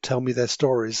wouldn't tell me their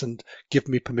stories and give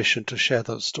me permission to share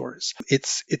those stories.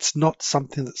 It's not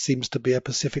something that seems to be a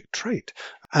Pacific trait,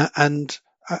 and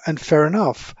fair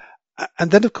enough. And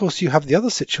then, of course, you have the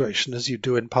other situation, as you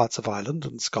do in parts of Ireland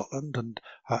and Scotland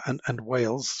and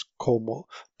Wales, Cornwall,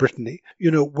 Brittany,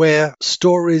 where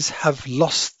stories have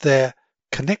lost their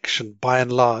connection by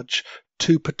and large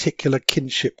to particular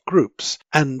kinship groups,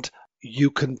 and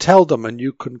you can tell them and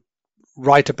you can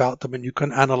write about them and you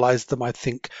can analyse them, I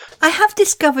think. I have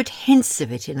discovered hints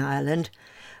of it in Ireland.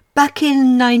 Back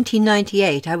in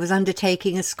 1998, I was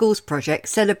undertaking a schools project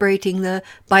celebrating the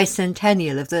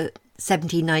bicentennial of the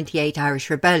 1798 Irish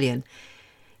Rebellion.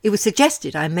 It was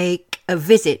suggested I make a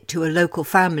visit to a local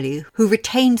family who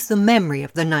retained the memory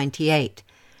of the 98.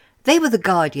 They were the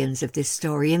guardians of this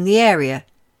story in the area.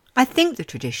 I think the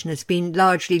tradition has been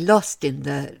largely lost in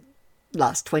the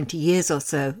last 20 years or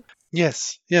so.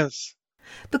 Yes.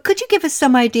 But could you give us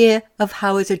some idea of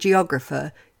how, as a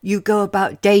geographer, you go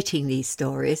about dating these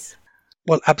stories?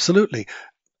 Well, absolutely.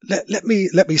 let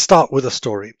me start with a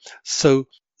story. So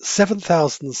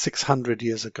 7,600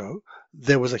 years ago,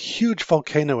 there was a huge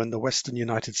volcano in the western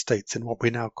United States in what we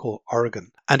now call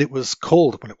Oregon. And it was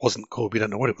called, well, it wasn't called, we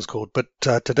don't know what it was called, but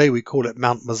today we call it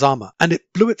Mount Mazama. And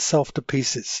it blew itself to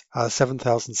pieces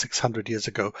 7,600 years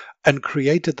ago and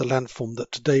created the landform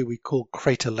that today we call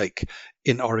Crater Lake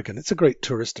in Oregon. It's a great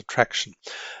tourist attraction.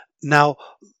 Now,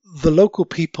 the local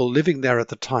people living there at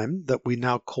the time that we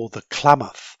now call the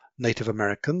Klamath Native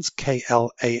Americans,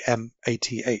 Klamath,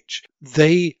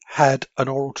 they had an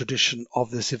oral tradition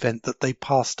of this event that they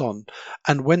passed on.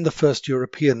 And when the first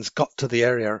Europeans got to the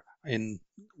area in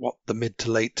the mid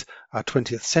to late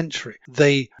 20th century,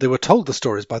 they were told the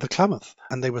stories by the Klamath,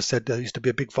 and they were said there used to be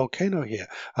a big volcano here.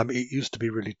 It used to be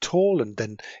really tall, and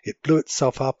then it blew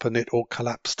itself up, and it all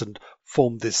collapsed and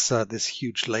formed this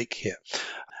huge lake here.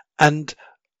 And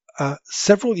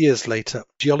several years later,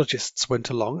 geologists went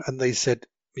along and they said,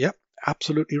 yep,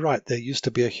 absolutely right. There used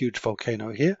to be a huge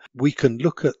volcano here. We can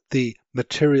look at the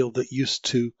material that used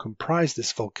to comprise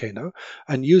this volcano,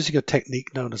 and using a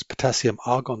technique known as potassium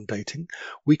argon dating,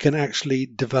 we can actually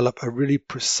develop a really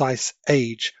precise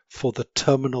age for the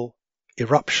terminal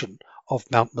eruption of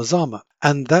Mount Mazama.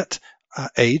 And that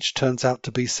age turns out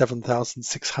to be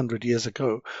 7,600 years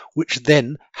ago, which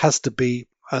then has to be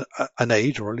an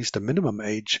age, or at least a minimum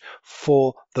age,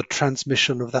 for the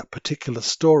transmission of that particular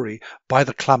story by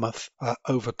the Klamath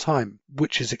over time,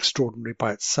 which is extraordinary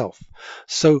by itself.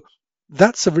 So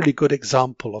that's a really good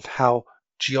example of how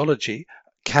geology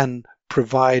can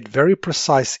provide very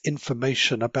precise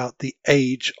information about the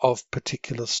age of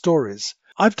particular stories.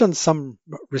 I've done some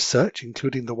research,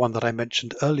 including the one that I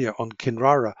mentioned earlier on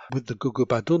Kinrara with the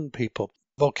Gugubadun people.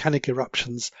 Volcanic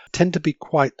eruptions tend to be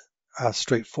quite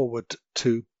straightforward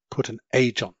to put an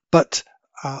age on. But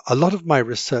a lot of my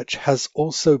research has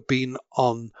also been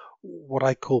on what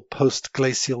I call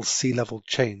post-glacial sea level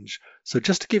change. So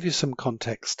just to give you some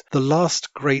context, the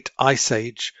last great ice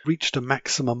age reached a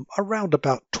maximum around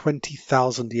about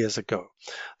 20,000 years ago.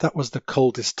 That was the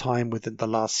coldest time within the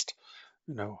last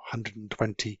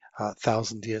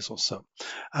 120,000 years or so.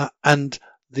 And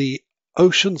the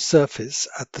ocean surface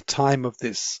at the time of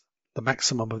the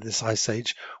maximum of this ice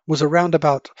age, was around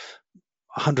about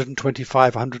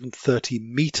 125, 130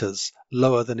 meters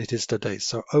lower than it is today.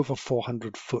 So over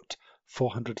 400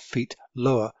 feet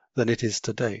lower than it is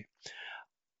today.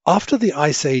 After the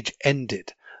ice age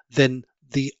ended, then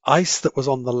the ice that was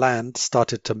on the land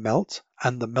started to melt,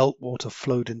 and the meltwater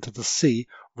flowed into the sea,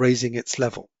 raising its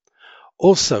level.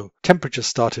 Also, temperatures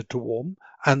started to warm,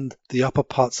 and the upper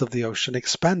parts of the ocean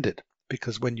expanded,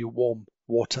 because when you warm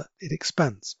water, it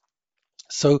expands.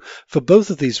 So for both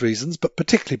of these reasons, but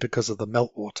particularly because of the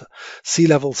meltwater, sea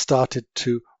level started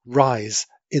to rise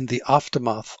in the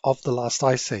aftermath of the last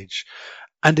ice age.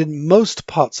 And in most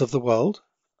parts of the world,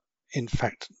 in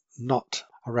fact, not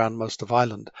around most of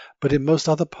Ireland, but in most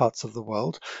other parts of the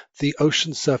world, the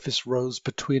ocean surface rose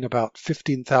between about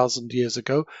 15,000 years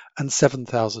ago and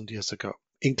 7,000 years ago,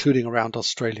 including around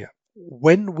Australia.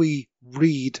 When we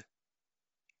read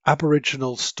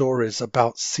Aboriginal stories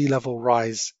about sea level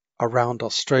rise around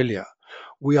Australia,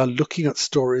 we are looking at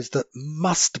stories that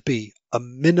must be a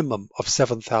minimum of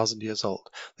 7,000 years old.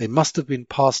 They must have been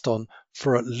passed on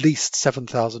for at least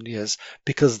 7,000 years,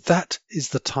 because that is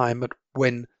the time at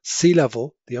when sea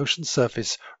level, the ocean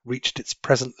surface, reached its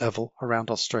present level around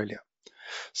Australia.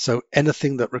 So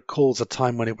anything that recalls a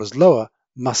time when it was lower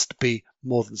must be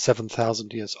more than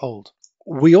 7,000 years old.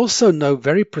 We also know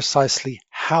very precisely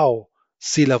how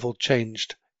sea level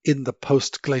changed in the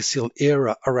post-glacial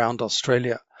era around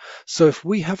Australia. So if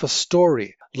we have a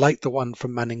story like the one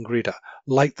from Maningrida,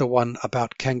 like the one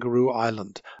about Kangaroo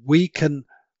Island, we can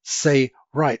say,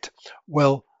 right,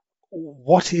 well,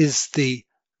 what is the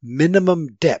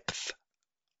minimum depth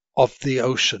of the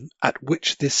ocean at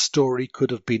which this story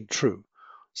could have been true?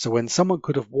 So when someone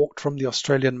could have walked from the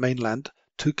Australian mainland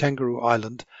to Kangaroo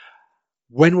Island,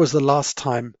 when was the last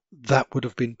time that would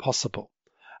have been possible?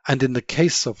 And in the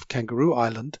case of Kangaroo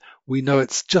Island, we know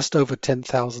it's just over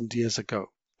 10,000 years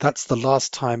ago. That's the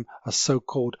last time a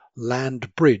so-called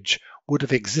land bridge would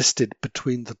have existed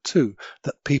between the two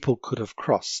that people could have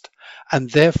crossed. And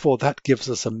therefore that gives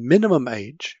us a minimum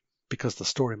age, because the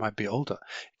story might be older,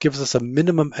 gives us a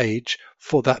minimum age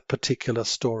for that particular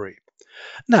story.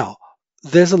 Now,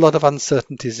 there's a lot of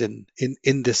uncertainties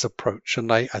in this approach,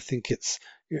 and I think it's,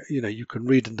 you can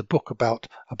read in the book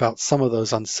about some of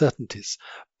those uncertainties.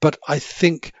 But I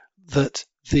think that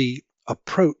the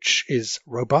approach is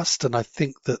robust, and I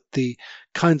think that the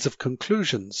kinds of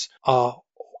conclusions are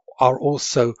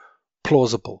also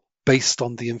plausible based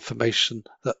on the information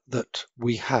that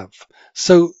we have.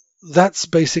 So that's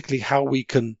basically how we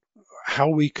can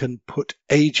put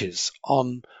ages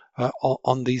on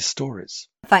these stories.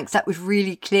 Thanks. That was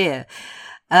really clear.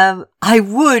 I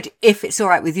would, if it's all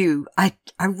right with you, I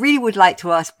really would like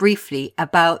to ask briefly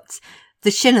about the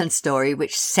Shinnon story,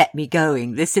 which set me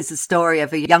going. This is a story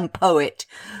of a young poet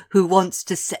who wants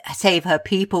to save her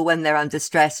people when they're under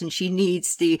stress, and she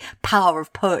needs the power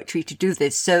of poetry to do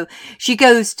this. So she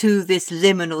goes to this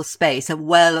liminal space, a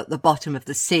well at the bottom of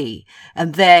the sea,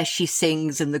 and there she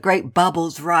sings, and the great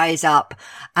bubbles rise up,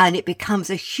 and it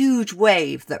becomes a huge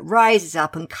wave that rises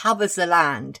up and covers the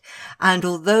land. And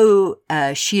although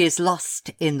she is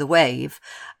lost in the wave,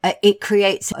 it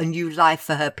creates a new life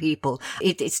for her people.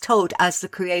 It's told as the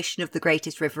creation of the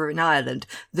greatest river in Ireland,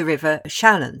 the River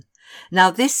Shannon. Now,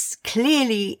 this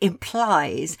clearly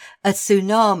implies a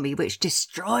tsunami which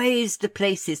destroys the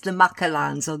places, the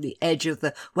muckalands on the edge of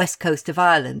the west coast of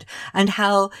Ireland, and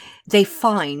how they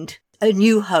find a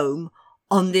new home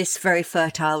on this very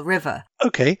fertile river.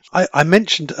 Okay, I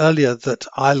mentioned earlier that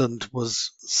Ireland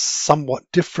was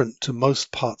somewhat different to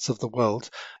most parts of the world,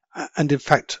 and in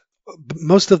fact,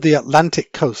 most of the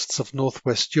Atlantic coasts of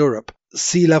northwest Europe,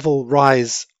 sea level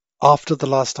rise after the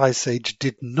last ice age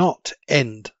did not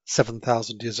end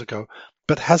 7,000 years ago,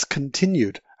 but has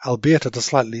continued, albeit at a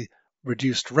slightly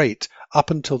reduced rate,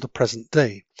 up until the present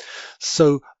day.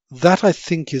 So that, I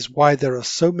think, is why there are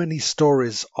so many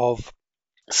stories of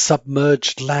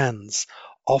submerged lands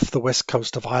off the west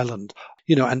coast of Ireland,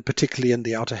 and particularly in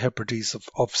the Outer Hebrides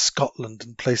of Scotland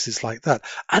and places like that.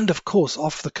 And of course,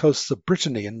 off the coasts of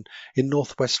Brittany and in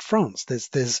northwest France,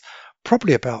 there's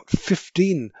probably about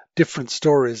 15 different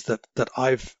stories that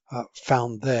I've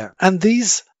found there. And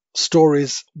these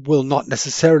stories will not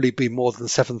necessarily be more than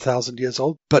 7,000 years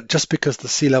old, but just because the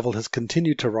sea level has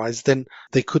continued to rise, then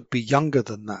they could be younger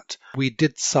than that. We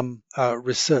did some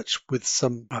research with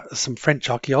some French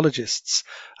archaeologists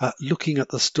looking at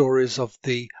the stories of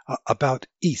about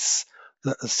Is,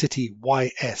 the city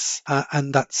Ys,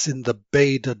 and that's in the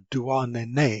Baie de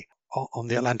Douarnenez on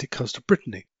the Atlantic coast of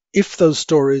Brittany. If those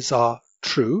stories are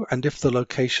true, and if the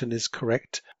location is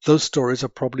correct, those stories are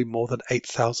probably more than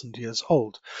 8,000 years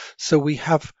old. So we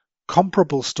have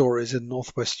comparable stories in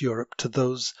northwest Europe to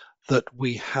those that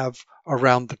we have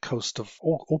around the coast of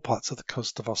all parts of the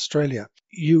coast of Australia.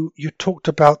 You talked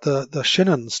about the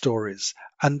Shinnon stories,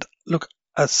 and look,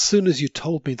 as soon as you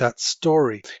told me that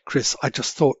story, Chris, I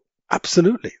just thought,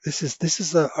 absolutely. This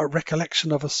is a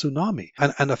recollection of a tsunami,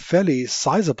 and a fairly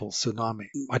sizable tsunami.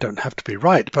 I don't have to be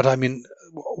right, but I mean,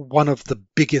 one of the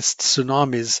biggest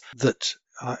tsunamis that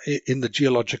in the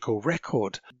geological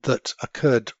record that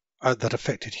occurred that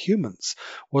affected humans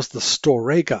was the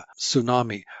Storegga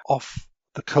tsunami off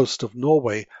the coast of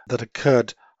Norway that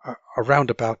occurred around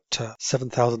about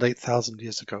 7,000, 8,000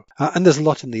 years ago. And there's a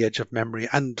lot in the Edge of Memory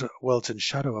and Worlds in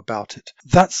Shadow about it.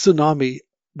 That tsunami,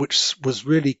 which was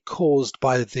really caused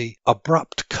by the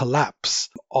abrupt collapse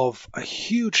of a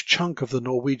huge chunk of the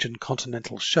Norwegian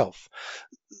continental shelf,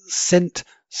 sent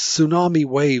tsunami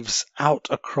waves out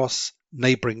across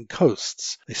neighboring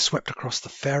coasts. They swept across the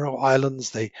Faroe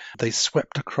Islands. They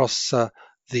swept across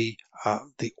the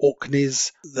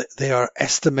Orkneys. They are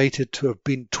estimated to have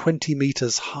been 20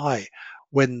 meters high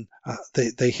when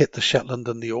they hit the Shetland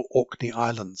and the Orkney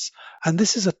Islands. And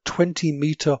this is a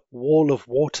 20-meter wall of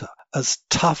water, as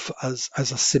tough as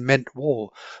a cement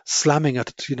wall, slamming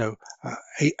at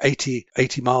 80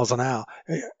 miles an hour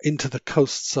into the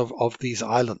coasts of these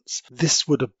islands. This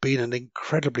would have been an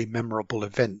incredibly memorable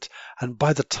event. And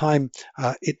by the time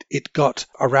it got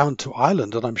around to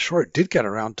Ireland, and I'm sure it did get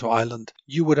around to Ireland,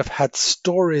 you would have had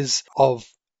stories of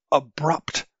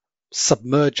abrupt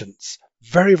submergence,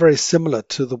 very, very similar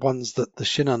to the ones that the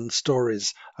Shinnon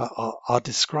stories are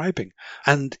describing.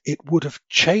 And it would have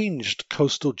changed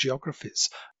coastal geographies.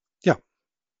 Yeah.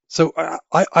 So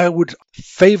I would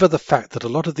favor the fact that a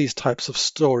lot of these types of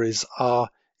stories are,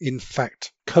 in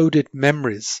fact, coded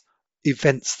memories,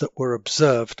 events that were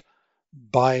observed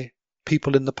by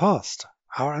people in the past,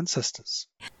 our ancestors.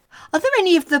 Are there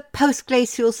any of the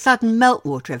post-glacial sudden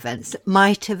meltwater events that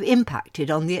might have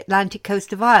impacted on the Atlantic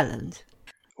coast of Ireland?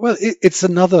 Well, it's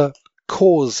another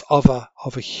cause of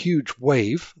a huge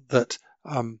wave that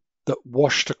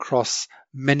washed across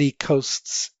many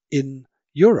coasts in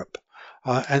Europe,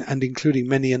 and including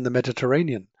many in the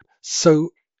Mediterranean.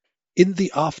 So in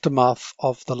the aftermath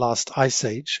of the last ice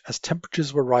age, as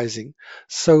temperatures were rising,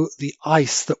 so the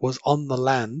ice that was on the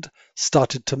land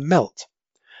started to melt.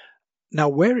 Now,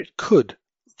 where it could,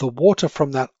 the water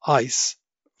from that ice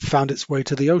found its way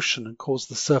to the ocean and caused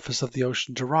the surface of the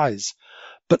ocean to rise.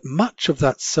 But much of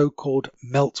that so-called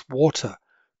melt water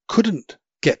couldn't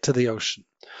get to the ocean.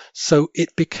 So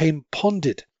it became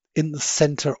ponded in the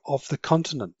center of the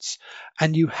continents.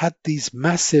 And you had these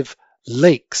massive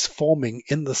lakes forming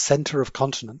in the center of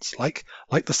continents, like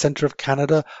the center of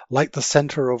Canada, like the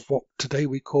center of what today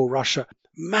we call Russia.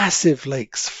 Massive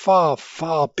lakes, far,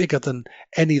 far bigger than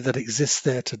any that exist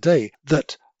there today,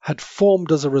 that had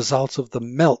formed as a result of the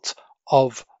melt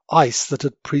of ice that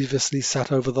had previously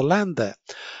sat over the land there.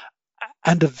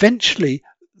 And eventually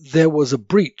there was a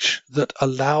breach that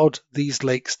allowed these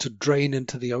lakes to drain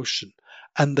into the ocean.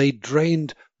 And they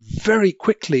drained very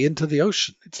quickly into the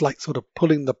ocean. It's like sort of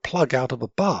pulling the plug out of a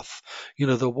bath.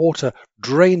 The water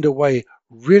drained away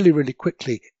really, really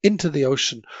quickly into the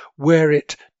ocean, where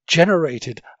it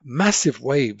generated massive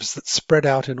waves that spread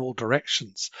out in all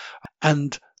directions.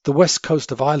 And the west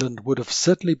coast of Ireland would have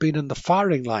certainly been in the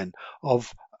firing line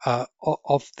of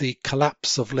the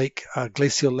collapse of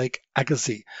glacial Lake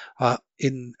Agassiz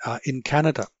in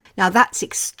Canada. Now that's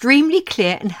extremely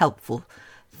clear and helpful.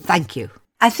 Thank you.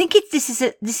 I think this is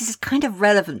a kind of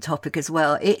relevant topic as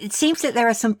well. It seems that there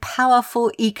are some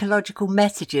powerful ecological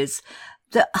messages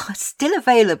that are still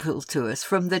available to us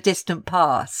from the distant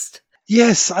past.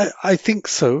 Yes, I think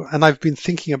so. And I've been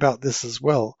thinking about this as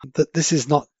well, that this is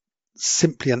not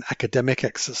simply an academic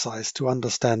exercise to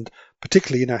understand,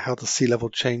 particularly, how the sea level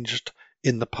changed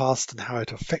in the past and how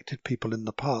it affected people in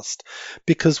the past,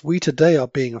 because we today are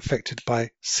being affected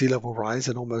by sea level rise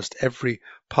in almost every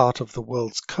part of the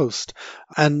world's coast.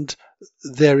 And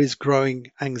there is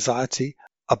growing anxiety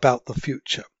about the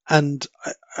future. And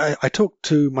I talk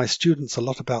to my students a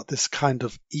lot about this kind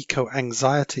of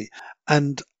eco-anxiety.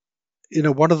 And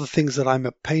one of the things that I'm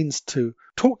at pains to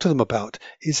talk to them about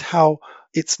is how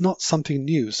it's not something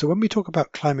new. So when we talk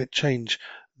about climate change,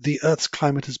 the Earth's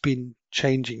climate has been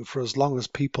changing for as long as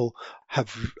people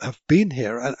have been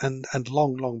here and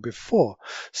long, long before.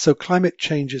 So climate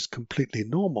change is completely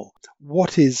normal.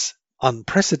 What is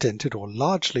unprecedented, or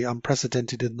largely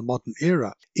unprecedented in the modern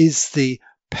era, is the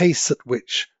pace at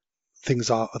which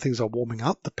things are warming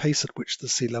up, the pace at which the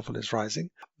sea level is rising.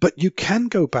 But you can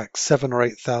go back 7,000 or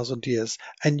 8,000 years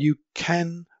and you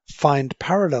can find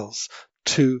parallels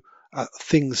to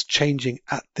things changing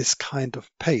at this kind of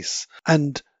pace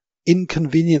and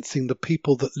inconveniencing the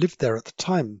people that lived there at the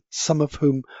time, some of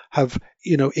whom have,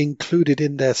 included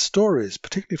in their stories,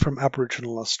 particularly from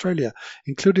Aboriginal Australia,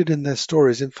 included in their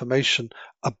stories information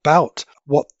about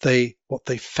what they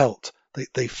felt.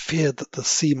 They feared that the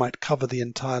sea might cover the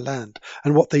entire land,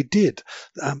 and what they did,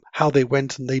 how they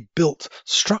went and they built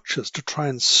structures to try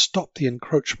and stop the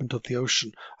encroachment of the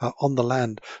ocean on the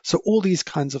land. So all these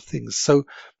kinds of things. So,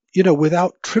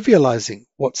 without trivializing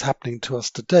what's happening to us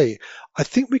today, I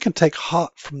think we can take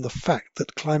heart from the fact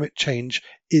that climate change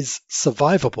is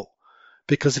survivable,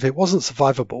 because if it wasn't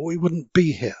survivable, we wouldn't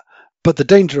be here. But the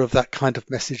danger of that kind of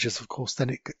message is, of course,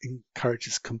 then it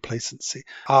encourages complacency.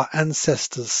 Our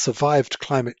ancestors survived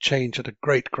climate change at a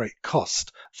great, great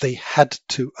cost. They had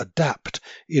to adapt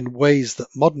in ways that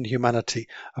modern humanity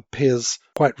appears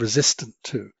quite resistant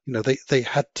to. They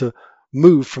had to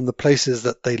move from the places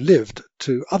that they lived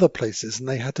to other places, and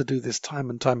they had to do this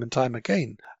time and time and time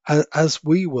again, as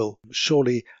we will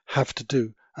surely have to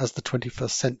do as the 21st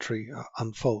century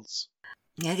unfolds.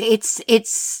 Yeah,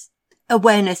 it's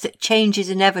awareness that change is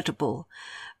inevitable,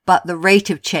 but the rate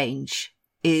of change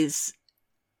is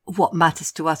what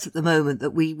matters to us at the moment,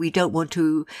 that we don't want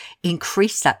to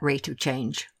increase that rate of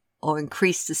change or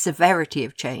increase the severity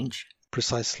of change.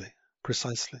 Precisely.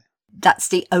 That's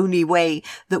the only way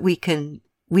that we can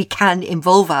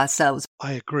involve ourselves.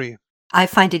 I agree. I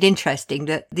find it interesting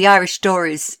that the Irish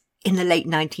stories in the late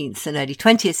 19th and early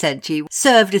 20th century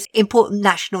served as important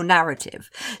national narrative.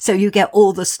 So you get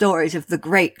all the stories of the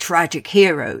great tragic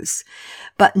heroes.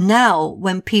 But now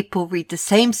when people read the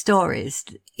same stories,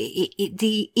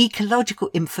 the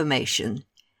ecological information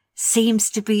seems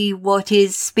to be what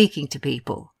is speaking to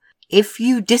people. If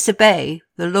you disobey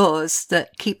the laws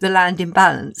that keep the land in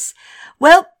balance,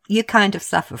 well, you kind of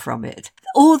suffer from it.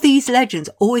 All these legends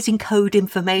always encode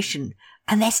information,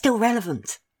 and they're still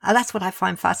relevant. And that's what I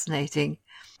find fascinating.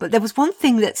 But there was one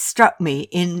thing that struck me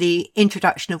in the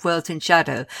introduction of Worlds in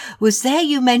Shadow, was there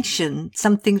you mentioned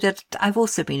something that I've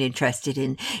also been interested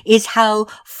in, is how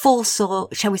false, or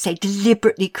shall we say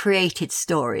deliberately created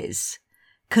stories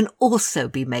can also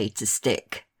be made to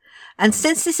stick. And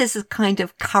since this is a kind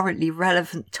of currently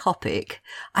relevant topic,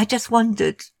 I just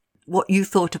wondered what you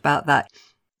thought about that.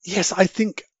 Yes, I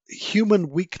think human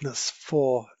weakness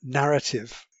for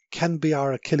narrative can be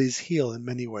our Achilles heel in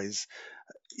many ways,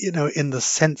 in the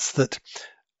sense that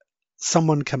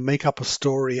someone can make up a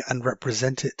story and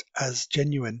represent it as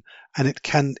genuine, and it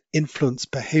can influence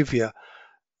behavior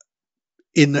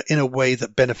in a way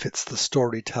that benefits the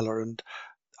storyteller. And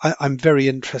I'm very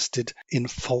interested in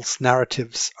false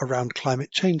narratives around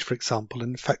climate change, for example.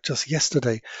 In fact, just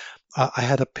yesterday, I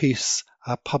had a piece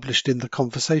published in The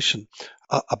Conversation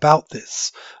about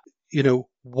this. You know,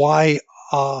 why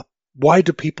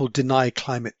do people deny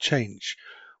climate change?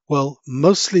 Well,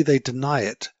 mostly they deny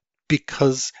it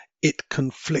because it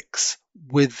conflicts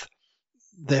with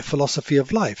their philosophy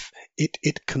of life.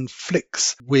 It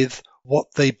conflicts with what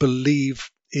they believe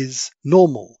is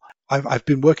normal. I've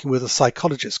been working with a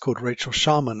psychologist called Rachel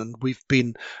Sharman, and we've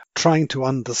been trying to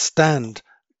understand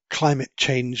climate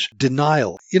change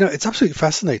denial. You know, it's absolutely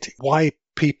fascinating why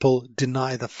people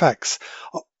deny the facts.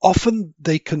 Often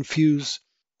they confuse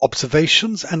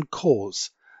observations and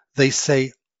cause. They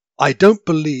say, I don't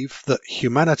believe that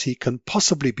humanity can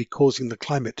possibly be causing the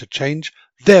climate to change.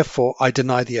 Therefore, I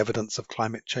deny the evidence of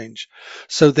climate change.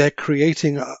 So they're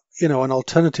creating, an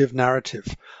alternative narrative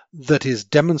that is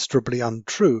demonstrably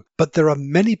untrue. But there are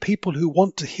many people who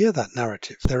want to hear that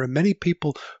narrative. There are many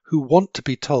people who want to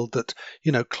be told that,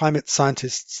 climate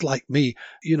scientists like me,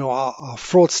 are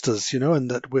fraudsters,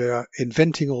 and that we're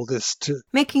inventing all this to...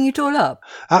 Making it all up.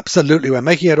 Absolutely. We're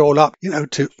making it all up,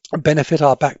 to benefit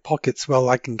our back pockets. Well,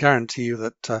 I can guarantee you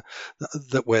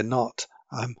that we're not.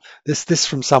 This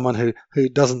from someone who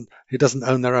doesn't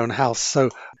own their own house. So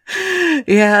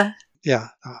yeah,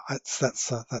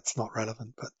 that's not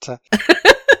relevant. But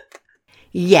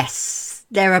yes,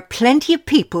 there are plenty of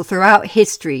people throughout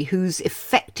history whose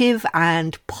effective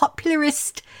and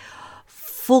popularist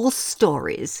false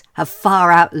stories have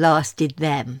far outlasted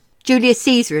them. Julius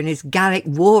Caesar and his Gallic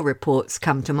war reports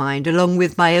come to mind, along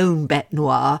with my own bête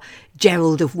noire,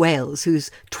 Gerald of Wales, whose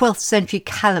 12th century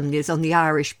calumnies on the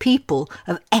Irish people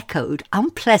have echoed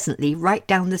unpleasantly right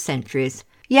down the centuries.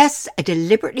 Yes, a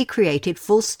deliberately created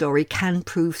false story can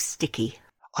prove sticky.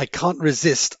 I can't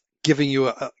resist giving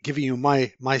you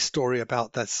my story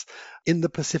about this. In the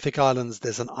Pacific Islands,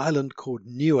 there's an island called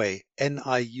Niue,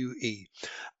 Niue,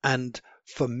 and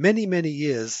for many, many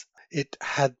years it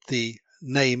had the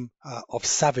name of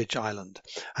Savage Island.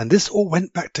 And this all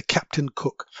went back to Captain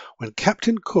Cook. When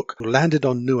Captain Cook landed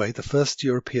on Niue, the first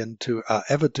European to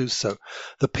ever do so,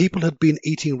 the people had been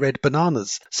eating red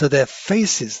bananas. So their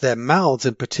faces, their mouths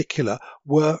in particular,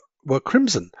 were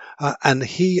crimson. And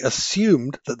he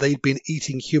assumed that they'd been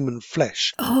eating human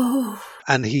flesh. Oh.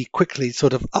 And he quickly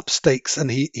sort of up stakes and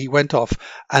he went off.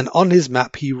 And on his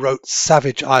map, he wrote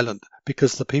Savage Island,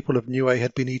 because the people of Niue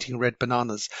had been eating red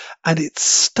bananas. And it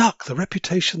stuck. The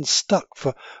reputation stuck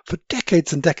for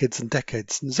decades and decades and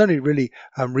decades. And it's only really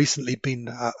recently been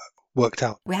worked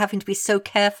out. We're having to be so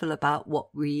careful about what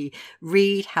we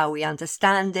read, how we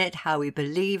understand it, how we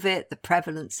believe it, the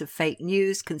prevalence of fake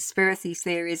news, conspiracy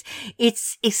theories.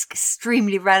 It's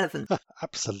extremely relevant.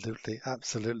 Absolutely.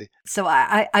 So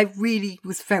I really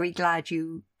was very glad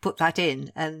you put that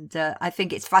in, and I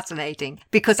think it's fascinating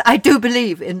because I do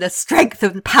believe in the strength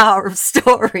and power of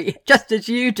story, just as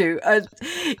you do. And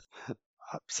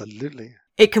absolutely.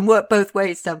 It can work both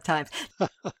ways sometimes.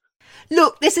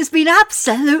 Look, this has been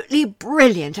absolutely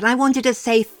brilliant, and I wanted to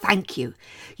say thank you.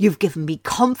 You've given me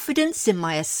confidence in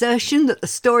my assertion that the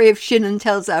story of Shinnon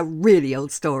tells a really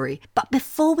old story. But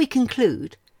before we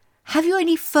conclude, have you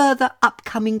any further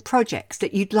upcoming projects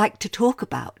that you'd like to talk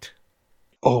about?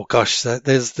 Oh gosh,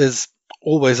 there's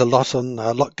always a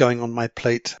lot going on my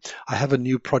plate. I have a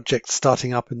new project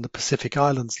starting up in the Pacific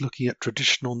Islands looking at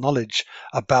traditional knowledge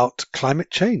about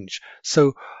climate change.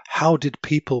 So how did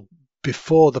people,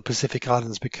 before the Pacific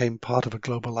Islands became part of a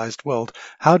globalized world,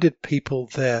 how did people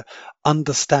there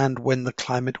understand when the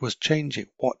climate was changing?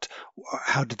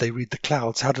 How did they read the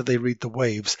clouds? How did they read the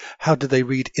waves? How did they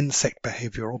read insect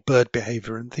behavior or bird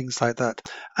behavior and things like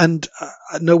that? And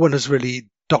no one has really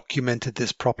documented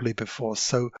this properly before.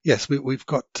 So yes, we've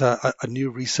got a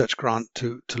new research grant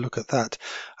to look at that.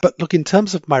 But look, in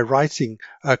terms of my writing,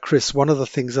 Chris, one of the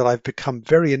things that I've become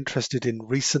very interested in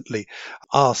recently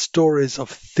are stories of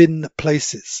thin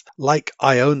places. Like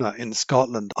Iona in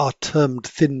Scotland are termed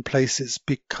thin places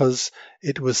because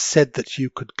it was said that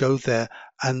you could go there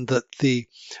and that the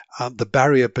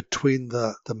barrier between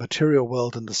the material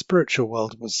world and the spiritual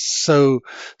world was so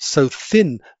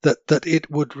thin that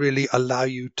it would really allow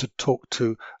you to talk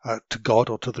to God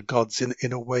or to the gods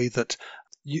in a way that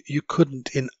you couldn't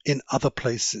in other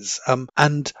places.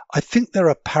 And I think there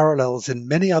are parallels in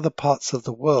many other parts of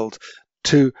the world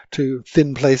to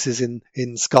thin places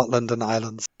in Scotland and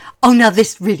Ireland. Oh, now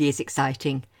this really is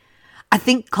exciting. I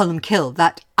think Columbkill,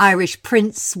 that Irish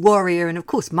prince, warrior and of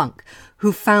course monk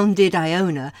who founded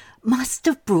Iona, must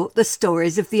have brought the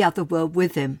stories of the other world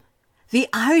with him. The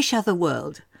Irish other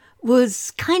world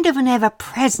was kind of an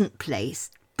ever-present place,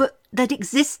 but that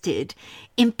existed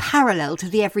in parallel to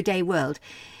the everyday world.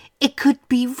 It could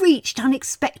be reached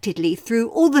unexpectedly through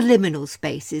all the liminal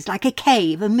spaces, like a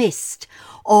cave, a mist,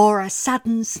 or a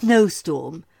sudden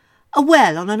snowstorm, a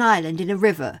well on an island in a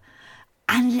river,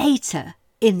 and later,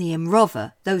 in the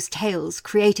Imrova, those tales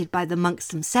created by the monks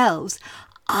themselves,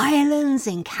 islands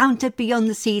encountered beyond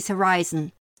the sea's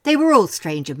horizon. They were all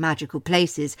strange and magical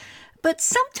places, but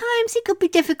sometimes it could be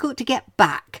difficult to get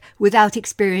back without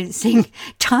experiencing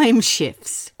time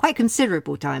shifts, quite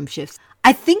considerable time shifts.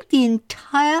 I think the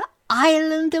entire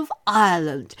island of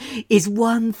Ireland is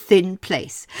one thin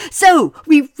place. So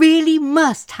we really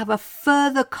must have a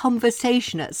further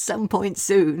conversation at some point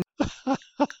soon.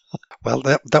 Well,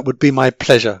 that would be my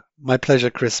pleasure. My pleasure,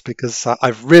 Chris, because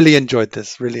I've really enjoyed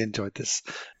this, I've really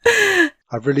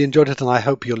enjoyed it, and I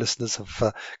hope your listeners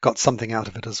have got something out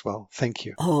of it as well. Thank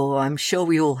you. Oh, I'm sure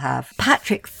we all have.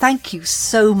 Patrick, thank you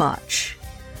so much.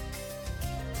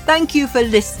 Thank you for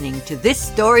listening to this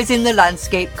Stories in the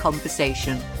Landscape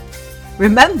conversation.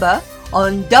 Remember,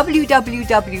 on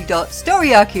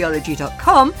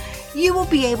www.storyarchaeology.com, you will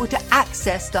be able to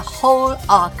access the whole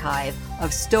archive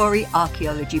of Story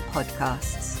Archaeology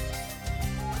podcasts.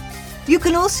 You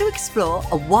can also explore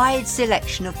a wide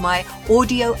selection of my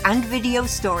audio and video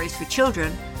stories for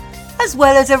children, as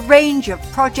well as a range of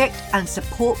project and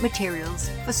support materials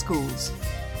for schools.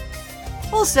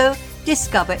 Also,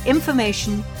 discover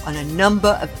information on a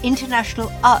number of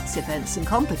international arts events and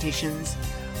competitions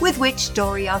with which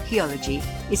Story Archaeology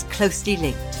is closely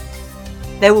linked.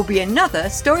 There will be another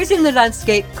Stories in the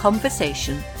Landscape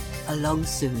conversation along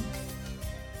soon.